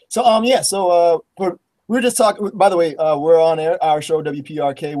 Dope. So yeah, so we're just talking. By the way, we're on air, our show,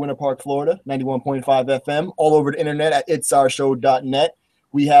 WPRK, Winter Park, Florida, 91.5 FM, all over the internet at it'sourshow.net.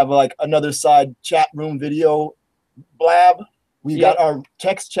 We have like another side chat room video blab. We've got our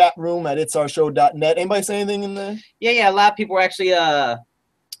text chat room at it'sourshow.net. Anybody say anything in there? Yeah. A lot of people are actually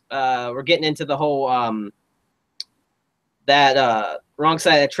we're getting into the whole that Wrong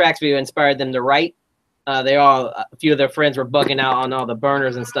Side of the Tracks video inspired them to write. A few of their friends were bugging out on all the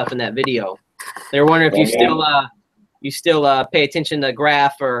burners and stuff in that video. They were wondering if you still pay attention to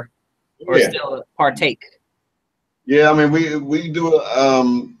graph or still partake. Yeah, I mean, we do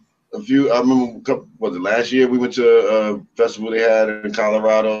a few. I remember last year we went to a festival they had in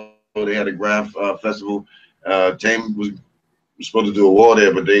Colorado. They had a graph festival. James was supposed to do a wall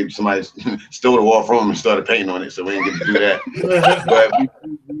there, but somebody stole the wall from him and started painting on it, so we didn't get to do that. But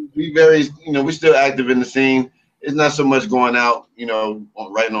we very, you know, we're still active in the scene. It's not so much going out, you know,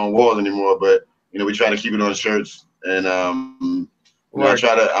 writing on walls anymore, but, you know, we try to keep it on shirts. And you know, I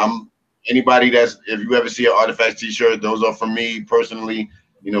try to, anybody if you ever see an Artifacts t-shirt, those are from me personally.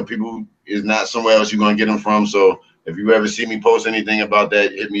 You know, people is not somewhere else you're going to get them from. So if you ever see me post anything about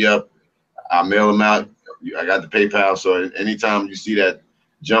that, hit me up. I'll mail them out. I got the PayPal. So anytime you see that,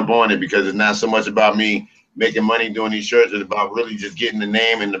 jump on it, because it's not so much about me making money doing these shirts. It's about really just getting the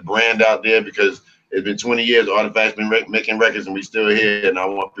name and the brand out there, because it's been 20 years Artifacts been making records and we still here, and I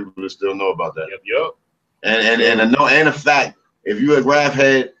want people to still know about that. Yep. And a fact, if you're a graph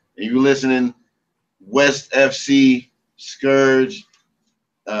head and you listening, West FC Scourge,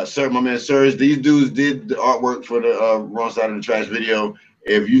 Sir, my man Surge. These dudes did the artwork for the Wrong Side of the Trash video.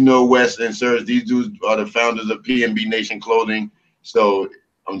 If you know Wes and Surge, these dudes are the founders of PNB Nation Clothing. So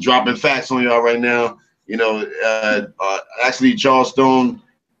I'm dropping facts on y'all right now. You know, actually Charles Stone,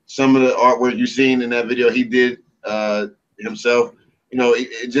 some of the artwork you've seen in that video, he did himself. You know,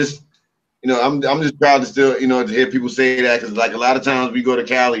 it just, you know, I'm just proud to still, you know, to hear people say that, because like a lot of times we go to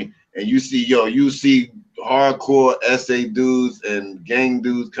Cali and you see hardcore SA dudes and gang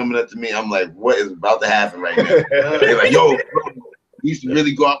dudes coming up to me. I'm like, what is about to happen right now? They're like, yo, bro, we used to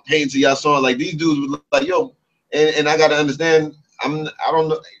really go out painting till y'all saw it. Like these dudes were like, yo, and I gotta understand, I don't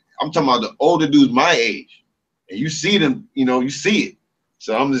know, I'm talking about the older dudes my age, and you see them, you know, you see it.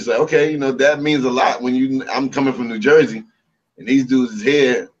 So I'm just like, okay, you know, that means a lot when I'm coming from New Jersey, and these dudes is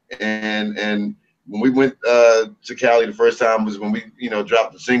here. And when we went to Cali the first time was when we, you know,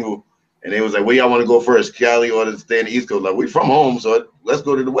 dropped the single, and they was like, where y'all want to go first, Cali or to stay in the East Coast? Like, we from home, so let's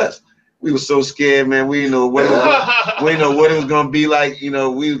go to the West. We were so scared, man. We didn't know what it was gonna be like. You know,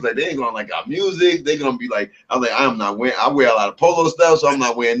 we was like, they ain't gonna like our music. They gonna be like, I was like, I'm not wearing. I wear a lot of polo stuff, so I'm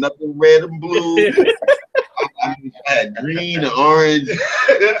not wearing nothing red and blue. I had green and orange,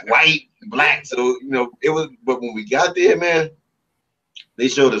 white, black. So you know, it was. But when we got there, man, they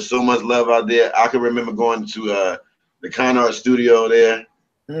showed us so much love out there. I can remember going to the Con Art studio there.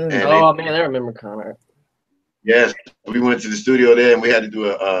 Man, I remember Con Art. Yes, we went to the studio there, and we had to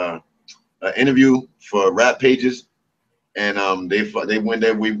do an interview for Rap Pages, and they went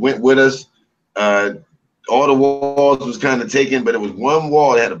there. We went with us. All the walls was kind of taken, but it was one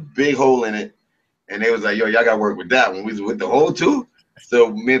wall that had a big hole in it, and they was like, "Yo, y'all got to work with that one." We was with the hole too.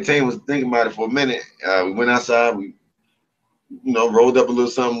 So me and Tane was thinking about it for a minute. We went outside. We, you know, rolled up a little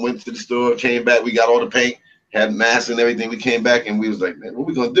something, went to the store, came back. We got all the paint, had masks and everything. We came back and we was like, man, what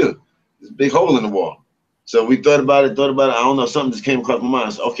we gonna do? There's a big hole in the wall. So we thought about it. I don't know, something just came across my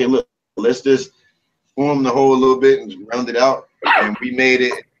mind. So, okay, look, let's just form the hole a little bit and round it out. And we made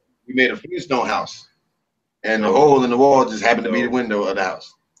a Flintstone house. And the hole in the wall just happened to be the window of the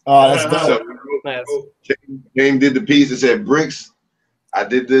house. Oh, that's dope. So James did the piece that said bricks. I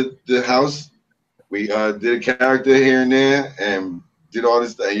did the house. We did a character here and there and did all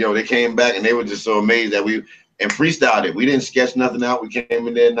this stuff. Yo, they came back and they were just so amazed that we freestyled it. We didn't sketch nothing out. We came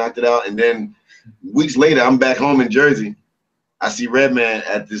in there, knocked it out, and then weeks later, I'm back home in Jersey. I see Redman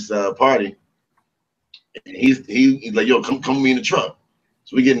at this party, and he's like, "Yo, come with me in the truck."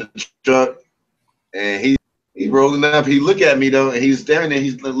 So we get in the truck, and he's rolling up. He look at me though, and he's staring there.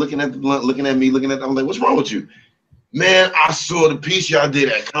 He's looking at the blunt, looking at me. I'm like, "What's wrong with you?" Man, I saw the piece y'all did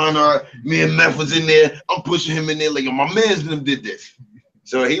at Con Art. Me and Meth was in there. I'm pushing him in there like, yo, my man's them did this.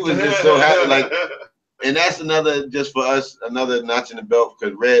 So he was just so happy, like, and that's another, just for us, another notch in the belt,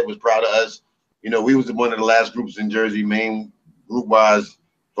 because Red was proud of us. You know, we was one of the last groups in Jersey, main group-wise, as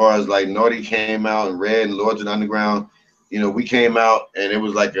far as like Naughty came out and Red and Lords of the Underground. You know, we came out and it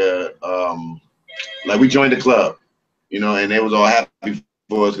was like like we joined the club, you know, and they was all happy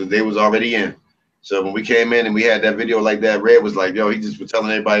for us because they was already in. So when we came in and we had that video like that, Red was like, yo, he just was telling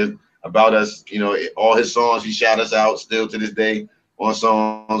everybody about us. You know, all his songs, he shout us out still to this day on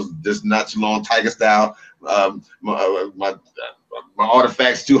songs, just not too long, Tiger Style. My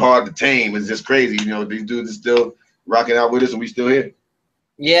artifacts too hard to tame. It's just crazy. You know, these dudes are still rocking out with us and we still here.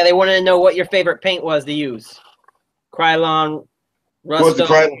 Yeah, they wanted to know what your favorite paint was to use. Krylon, Rusto. Of course, the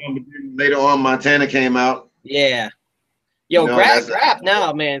Krylon, but then later on, Montana came out. Yeah. Yo, You know, graph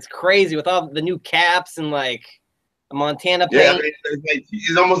now, man, it's crazy with all the new caps and like the Montana paint. Yeah,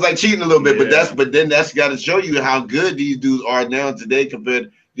 it's almost like cheating a little bit, but then that's got to show you how good these dudes are now today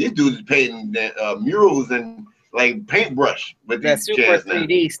compared. These dudes painting murals and like paintbrush with that these super chairs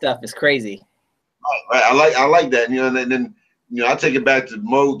 3D stuff is crazy. Right. I like that, you know, and then you know I take it back to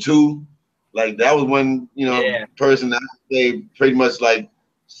Mode 2. Like that was one, you know, person that they pretty much like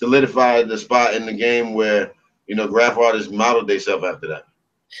solidified the spot in the game where, you know, graph artists modeled themselves after that.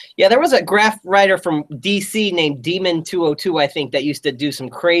 Yeah, there was a graph writer from DC named Demon 202, I think, that used to do some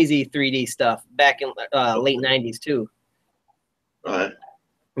crazy 3D stuff back in late 90s too. All right.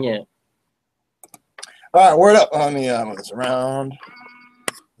 Yeah. All right, word up. Let me move this around.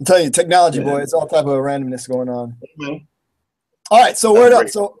 I'm telling you, technology, boy, it's all type of randomness going on. All right, so word up.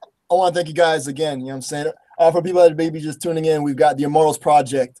 So I want to thank you guys again. You know what I'm saying? For people that may be just tuning in, we've got the Immortals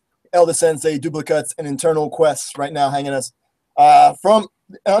project, Elder Sensei, Duplicuts, and Internal Quests right now hanging us from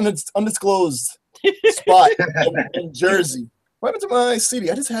an undisclosed spot in Jersey. What happened to my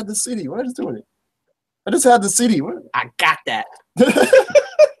CD? I just had the CD. What did I just do with it? I just had the CD. What? I got that.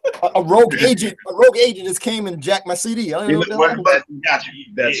 a rogue agent just came and jacked my CD. I don't know what the hell. Got you.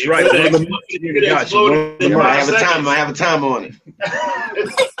 That's right. I have a time on it.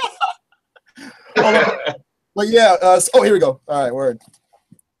 But yeah, oh, here we go. All right, word.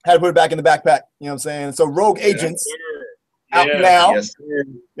 Had to put it back in the backpack. You know what I'm saying? So Rogue Agents out now. Yes, sir. You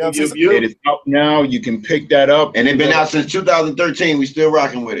know what I'm saying? It is out now. You can pick that up. And it's been out since 2013. We still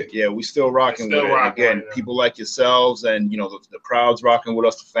rocking with it. Yeah, we still rocking with it. Again, people like yourselves and, you know, the crowd's rocking with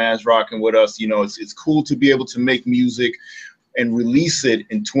us, the fans rocking with us. You know, it's cool to be able to make music and release it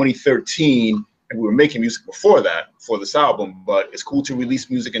in 2013. And we were making music before that, for this album, but it's cool to release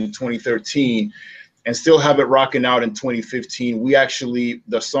music in 2013 and still have it rocking out in 2015. We actually,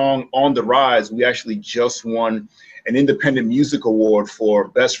 the song On the Rise, we actually just won an Independent Music Award for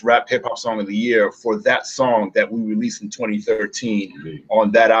Best Rap Hip Hop Song of the Year for that song that we released in 2013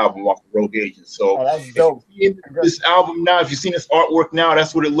 on that album off Rogue Agents. So that's dope. This album now, if you've seen this artwork now,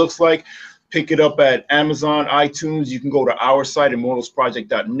 that's what it looks like. Pick it up at Amazon, iTunes. You can go to our site,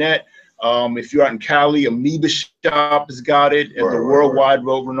 immortalsproject.net. If you're out in Cali, Amoeba Shop has got it, and the worldwide,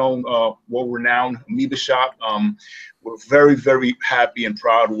 well-renowned Amoeba Shop. We're very, very happy and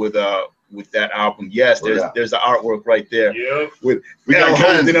proud with that album. Yes, there's the artwork right there. Yeah. We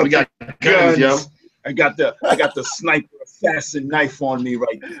got guns. Yo. I got the sniper assassin knife on me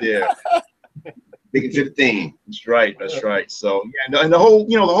right there. Big into the thing. That's right. That's right. So yeah, and the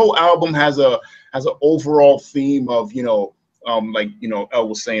whole album has an overall theme of, like, El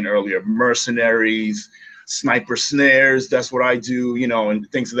was saying earlier, mercenaries, sniper snares. That's what I do,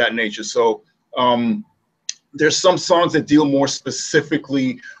 and things of that nature. So there's some songs that deal more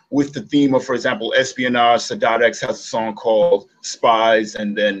specifically with the theme of, for example, espionage. Sadat X has a song called Spies.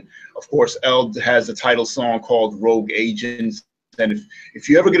 And then, of course, El has a title song called Rogue Agents. And if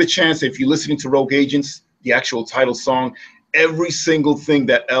you ever get a chance, if you're listening to Rogue Agents, the actual title song, every single thing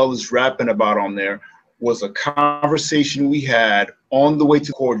that El is rapping about on there was a conversation we had on the way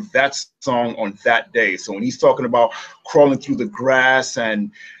to record that song on that day. So when he's talking about crawling through the grass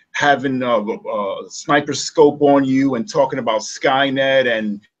and having a sniper scope on you and talking about Skynet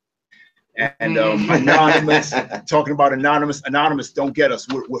and Anonymous, talking about Anonymous. Anonymous, don't get us.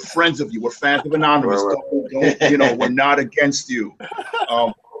 We're friends of you. We're fans of Anonymous. Don't we're not against you.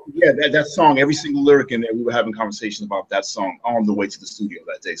 Yeah, that song, every single lyric in there, we were having conversations about that song on the way to the studio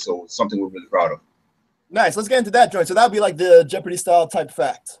that day. So it's something we're really proud of. Nice. Let's get into that joint. So that would be like the Jeopardy style type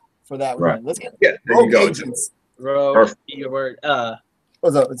fact for that one. Right. Let's get Rogue Agents. Rogue, your word.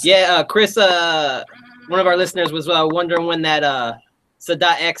 What's up? Chris, one of our listeners was wondering when that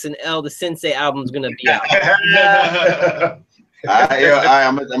Sadat X and El, the Sensei album is gonna be out.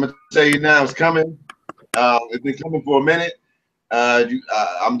 I'm gonna tell you now, it's coming. It's been coming for a minute.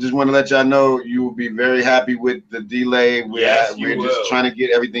 I'm just want to let y'all know you will be very happy with the delay. We're just trying to get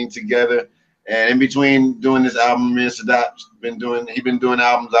everything together. And in between doing this album, me and Sadat been doing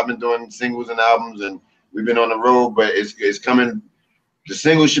albums. I've been doing singles and albums, and we've been on the road. But it's coming. The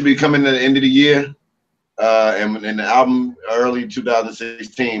single should be coming at the end of the year, and the album early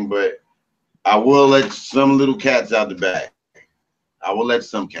 2016. But I will let some little cats out the bag. I will let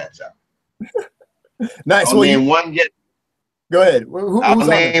some cats out. Nice. I'll name one. Go ahead. I'll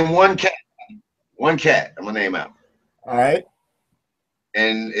name one cat. One cat. I'm gonna name out. All right.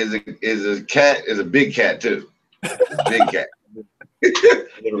 And is a big cat too. Big cat.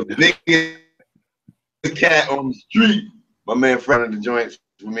 The biggest cat on the street. My man Freddie of the joints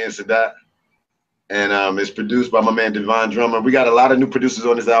with me and Sadat. And it's produced by my man Divine Drummer. We got a lot of new producers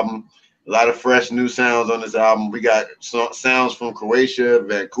on this album. A lot of fresh new sounds on this album. We got sounds from Croatia,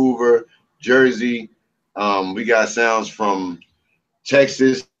 Vancouver, Jersey. We got sounds from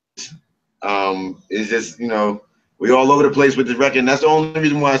Texas. It's just, we all over the place with this record. And that's the only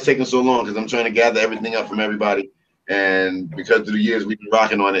reason why it's taking so long, because I'm trying to gather everything up from everybody. And because of the years we've been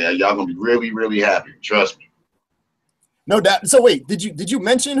rocking on it, y'all gonna be really, really happy. Trust me. No doubt. So wait, did you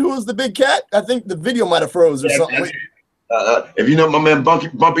mention who was the big cat? I think the video might have froze or something. If you know my man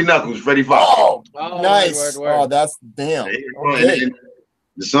Bumpy Knuckles, Freddie Fox. Oh, nice. Word. Oh, that's damn. Okay.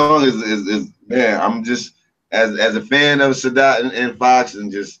 The song is man. I'm just as a fan of Sadat and Fox,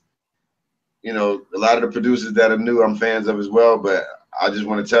 and just a lot of the producers that are new, I'm fans of as well. But I just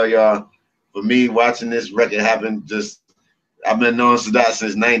want to tell y'all, for me, watching this record happen, I've been knowing Sadat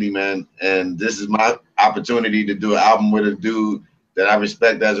since '90, man, and this is my opportunity to do an album with a dude that I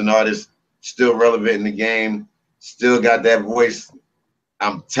respect as an artist, still relevant in the game, still got that voice.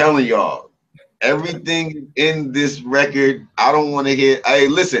 I'm telling y'all, everything in this record, I don't want to hear. Hey,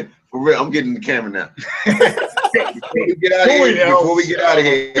 listen, for real, I'm getting the camera now. Before we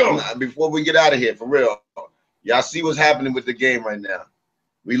get out of here, for real, y'all see what's happening with the game right now.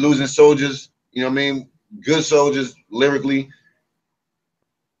 We losing soldiers, you know what I mean? Good soldiers, lyrically.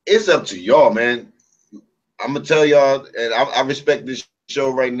 It's up to y'all, man. I'm gonna tell y'all, and I respect this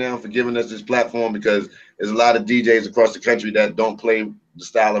show right now for giving us this platform, because there's a lot of DJs across the country that don't play the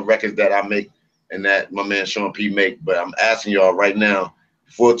style of records that I make and that my man Sean P make. But I'm asking y'all right now,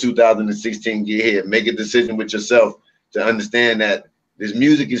 before 2016 get here, make a decision with yourself to understand that this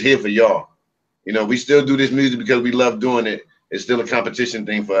music is here for y'all. You know, we still do this music because we love doing it. It's still a competition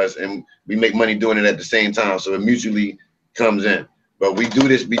thing for us, and we make money doing it at the same time. So it mutually comes in. But we do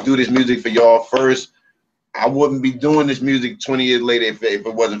this music for y'all first. I wouldn't be doing this music 20 years later if it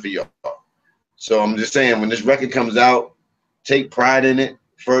wasn't for y'all. So I'm just saying, when this record comes out, take pride in it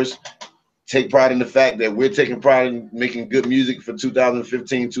first. Take pride in the fact that we're taking pride in making good music for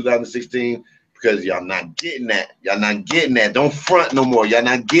 2015, 2016, because y'all not getting that. Y'all not getting that. Don't front no more. Y'all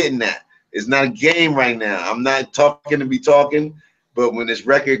not getting that. It's not a game right now. I'm not talking to be talking, but when this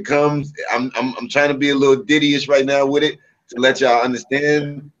record comes, I'm trying to be a little Diddy-ish right now with it to let y'all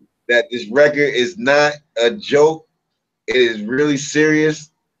understand that this record is not a joke. It is really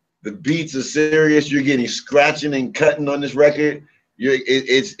serious. The beats are serious. You're getting scratching and cutting on this record.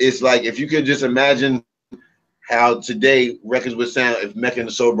 It's like, if you could just imagine how today records would sound if Mecca and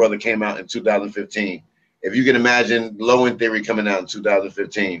the Soul Brother came out in 2015. If you can imagine Low End Theory coming out in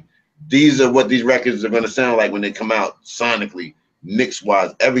 2015. These are what these records are going to sound like when they come out sonically,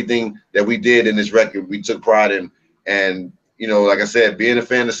 mix-wise. Everything that we did in this record, we took pride in. And, you know, like I said, being a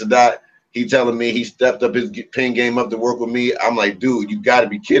fan of Sadat, he telling me he stepped up his pen game up to work with me. I'm like, dude, you got to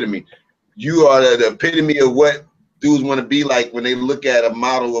be kidding me. You are the epitome of what dudes want to be like when they look at a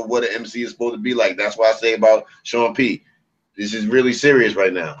model of what an MC is supposed to be like. That's why I say about Sean P. This is really serious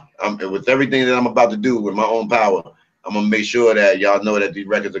right now. With everything that I'm about to do with my own power, I'm going to make sure that y'all know that these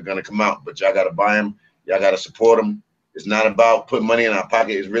records are going to come out. But y'all got to buy them. Y'all got to support them. It's not about putting money in our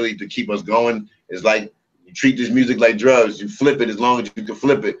pocket. It's really to keep us going. It's like you treat this music like drugs. You flip it as long as you can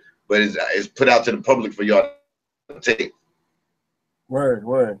flip it. But it's put out to the public for y'all to take. Word.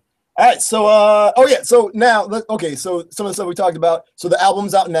 All right. So, oh, yeah. So now, okay. So some of the stuff we talked about. So the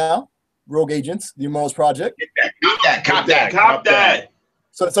album's out now. Rogue Agents, the Immortals Project. Cop that.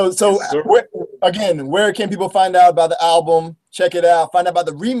 So where can people find out about the album? Check it out. Find out about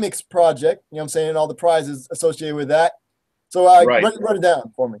the remix project. You know what I'm saying? All the prizes associated with that. So right. Write it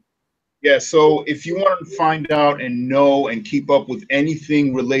down for me. Yeah, so if you want to find out and know and keep up with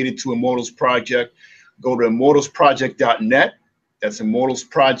anything related to Immortals Project, go to immortalsproject.net. That's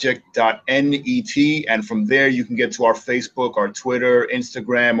immortalsproject.net. And from there, you can get to our Facebook, our Twitter,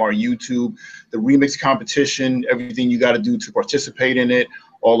 Instagram, our YouTube, the remix competition, everything you got to do to participate in it.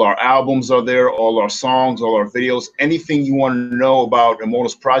 All our albums are there, all our songs, all our videos. Anything you want to know about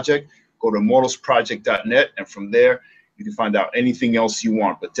Immortals Project, go to immortalsproject.net. And from there, you can find out anything else you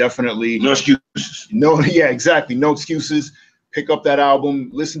want. But definitely no excuses. Yeah, exactly. No excuses. Pick up that album,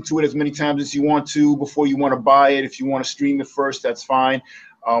 listen to it as many times as you want to before you want to buy it. If you want to stream it first, that's fine.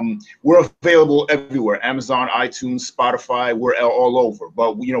 We're available everywhere: Amazon, iTunes, Spotify. We're all over.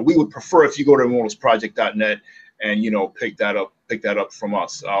 But we would prefer if you go to immortalsproject.net and pick that up from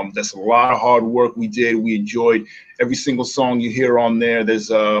us. That's a lot of hard work we did. We enjoyed every single song you hear on there. There's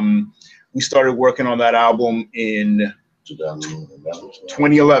we started working on that album in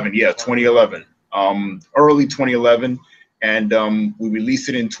 2011. Yeah, 2011. Early 2011. And we released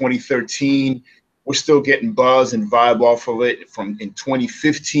it in 2013. We're still getting buzz and vibe off of it in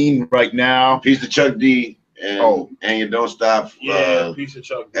 2015 right now. Peace to Chuck D and You Don't Stop. Yeah, peace to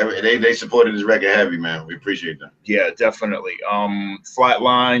Chuck D. They supported this record heavy, man. We appreciate them. Yeah, definitely.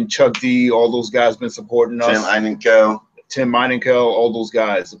 Flatline, Chuck D, all those guys been supporting us. Tim Einenkel, all those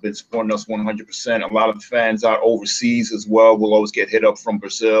guys have been supporting us 100%. A lot of the fans out overseas as well. We'll always get hit up from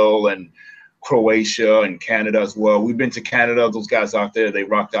Brazil and Croatia and Canada as well. We've been to Canada. Those guys out there, they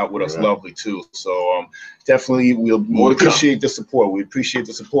rocked out with us lovely too. So definitely we appreciate the support. We appreciate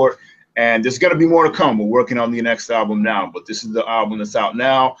the support. And there's going to be more to come. We're working on the next album now, but this is the album that's out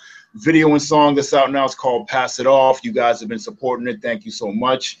now. Video and song that's out now is called Pass It Off. You guys have been supporting it. Thank you so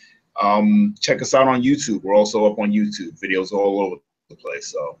much. Check us out on YouTube. We're also up on YouTube. Videos all over the place.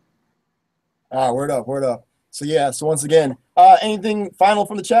 So word up. So yeah, so once again, anything final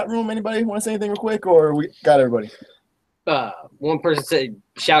from the chat room? Anybody want to say anything real quick, or we got everybody? One person said,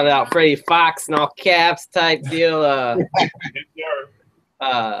 shouted out Freddie Fox and all caps type deal.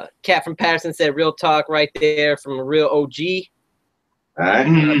 Cat from Patterson said, real talk right there from a real OG. All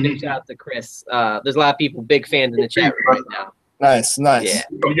right. Big shout out to Chris. There's a lot of people, big fans in the chat room right now. Nice. Yeah.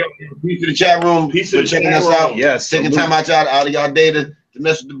 Peace to the chat room. Peace for checking us out. Yes. Taking time out of y'all day to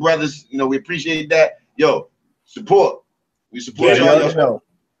mess with the brothers. We appreciate that. Yo, support. We support y'all.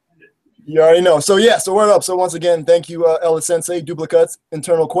 You already know. So yeah, so word up. So once again, thank you, Ella Sensei, Duplicuts,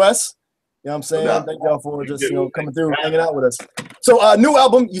 Internal Quest. You know what I'm saying? No doubt. Thank y'all for just coming through, hanging out with us. So new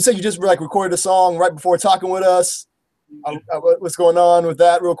album. You said you just like recorded a song right before talking with us. What's going on with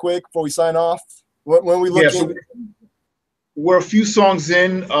that, real quick, before we sign off? When we looking? So we're a few songs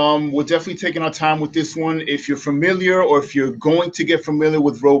in. We're definitely taking our time with this one. If you're familiar, or if you're going to get familiar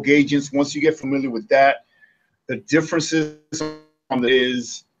with Rogue Agents, once you get familiar with that, the differences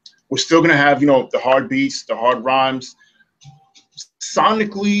is we're still gonna have the hard beats, the hard rhymes.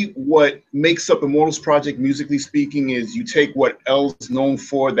 Sonically, what makes up Immortals project, musically speaking, is you take what L's known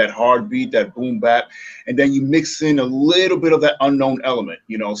for, that hard beat, that boom bap, and then you mix in a little bit of that unknown element,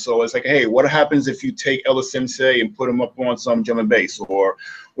 So it's like, hey, what happens if you take Ella Sensei and put him up on some drum and bass? Or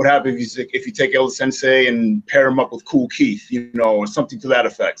what happens if you take Ella Sensei and pair him up with Cool Keith, or something to that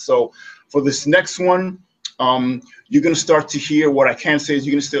effect. So for this next one, you're going to start to hear, what I can say is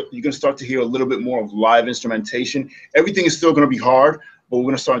you're going to start to hear a little bit more of live instrumentation. Everything is still going to be hard, but we're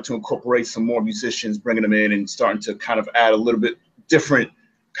going to start to incorporate some more musicians, bringing them in and starting to kind of add a little bit different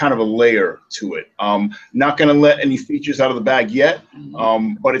kind of a layer to it. Not going to let any features out of the bag yet,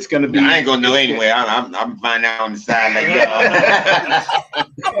 but it's going to be. I ain't going to know anyway. I'm finding out on the side like that.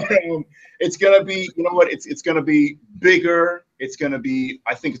 It's going to be, it's going to be bigger. It's going to be,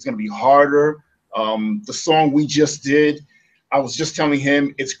 I think it's going to be harder. The song we just did, I was just telling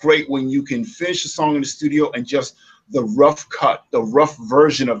him, it's great when you can finish a song in the studio and just the rough cut, the rough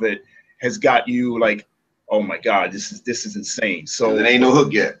version of it has got you like, oh my God, this is insane. So there ain't no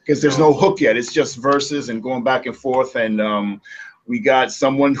hook yet. Because there's no hook yet. It's just verses and going back and forth. And we got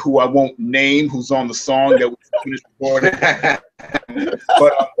someone who I won't name who's on the song that we finished recording.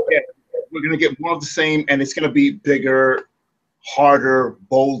 But yeah, we're gonna get more of the same, and it's gonna be bigger, harder,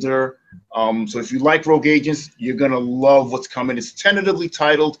 bolder. So if you like Rogue Agents, you're gonna love what's coming. It's tentatively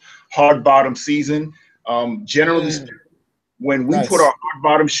titled Hard Bottom Season. Generally speaking, when we put our hard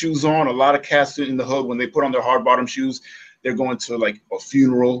bottom shoes on, a lot of cats in the hood, when they put on their hard bottom shoes, they're going to like a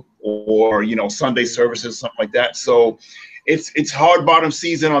funeral or Sunday services, something like that. So it's hard bottom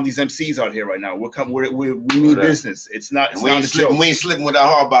season on these MCs out here right now. We mean business. It's not. We ain't slipping with our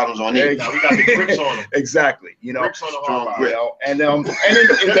hard bottoms on either. We got the grips on them. Exactly. Grips on the hard bottom. And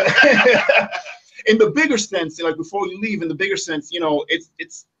in the bigger sense, like before you leave, in the bigger sense,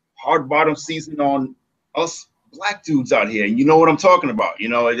 it's hard bottom season on us Black dudes out here. You know what I'm talking about?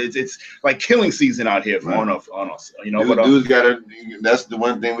 It's like killing season out here on us. Dudes gotta. That's the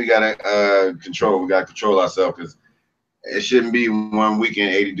one thing we gotta control. We gotta control ourselves, because it shouldn't be one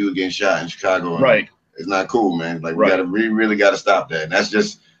weekend 80 dudes getting shot in Chicago. Right. It's not cool, man. Like we really gotta stop that. And that's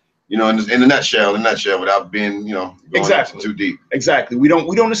just, in the nutshell, without being, going too deep. Exactly. We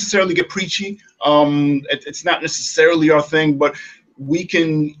don't necessarily get preachy. It's not necessarily our thing, but we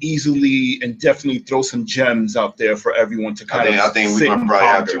can easily and definitely throw some gems out there for everyone to kind of. I think we can probably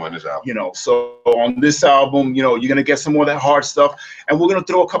have to on this album. So on this album, you're gonna get some more of that hard stuff, and we're gonna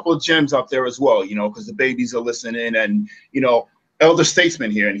throw a couple of gems out there as well. Because the babies are listening, and elder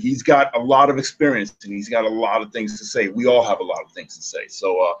statesman here, and he's got a lot of experience, and he's got a lot of things to say. We all have a lot of things to say.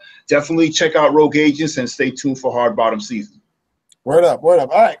 So definitely check out Rogue Agents and stay tuned for Hard Bottom Season. Word up, word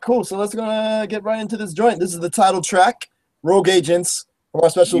up. All right, cool. So let's get right into this joint. This is the title track, Rogue Agents, from our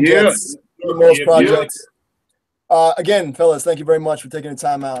special guests, Immortals projects. Again, fellas, thank you very much for taking the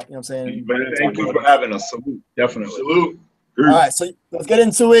time out. You know what I'm saying? Thank you for having us. Salute. Definitely. Salute. All right, so let's get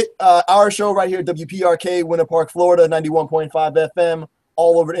into it. Our show right here, WPRK, Winter Park, Florida, 91.5 FM,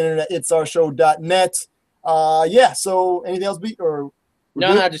 all over the internet, it'sourshow.net. Yeah, so anything else, beat or?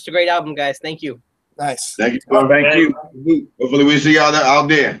 No, just a great album, guys. Thank you. Nice. Thank you. Thank you. Hopefully we see y'all out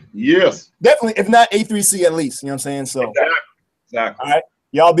there. Yes. Definitely, if not A3C at least. You know what I'm saying? So, Exactly. All right,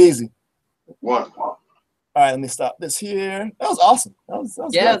 y'all be easy. One. All right, let me stop this here. That was awesome. That was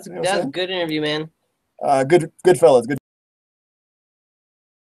Yeah, good, that was a good interview, man. Good fellas. Good.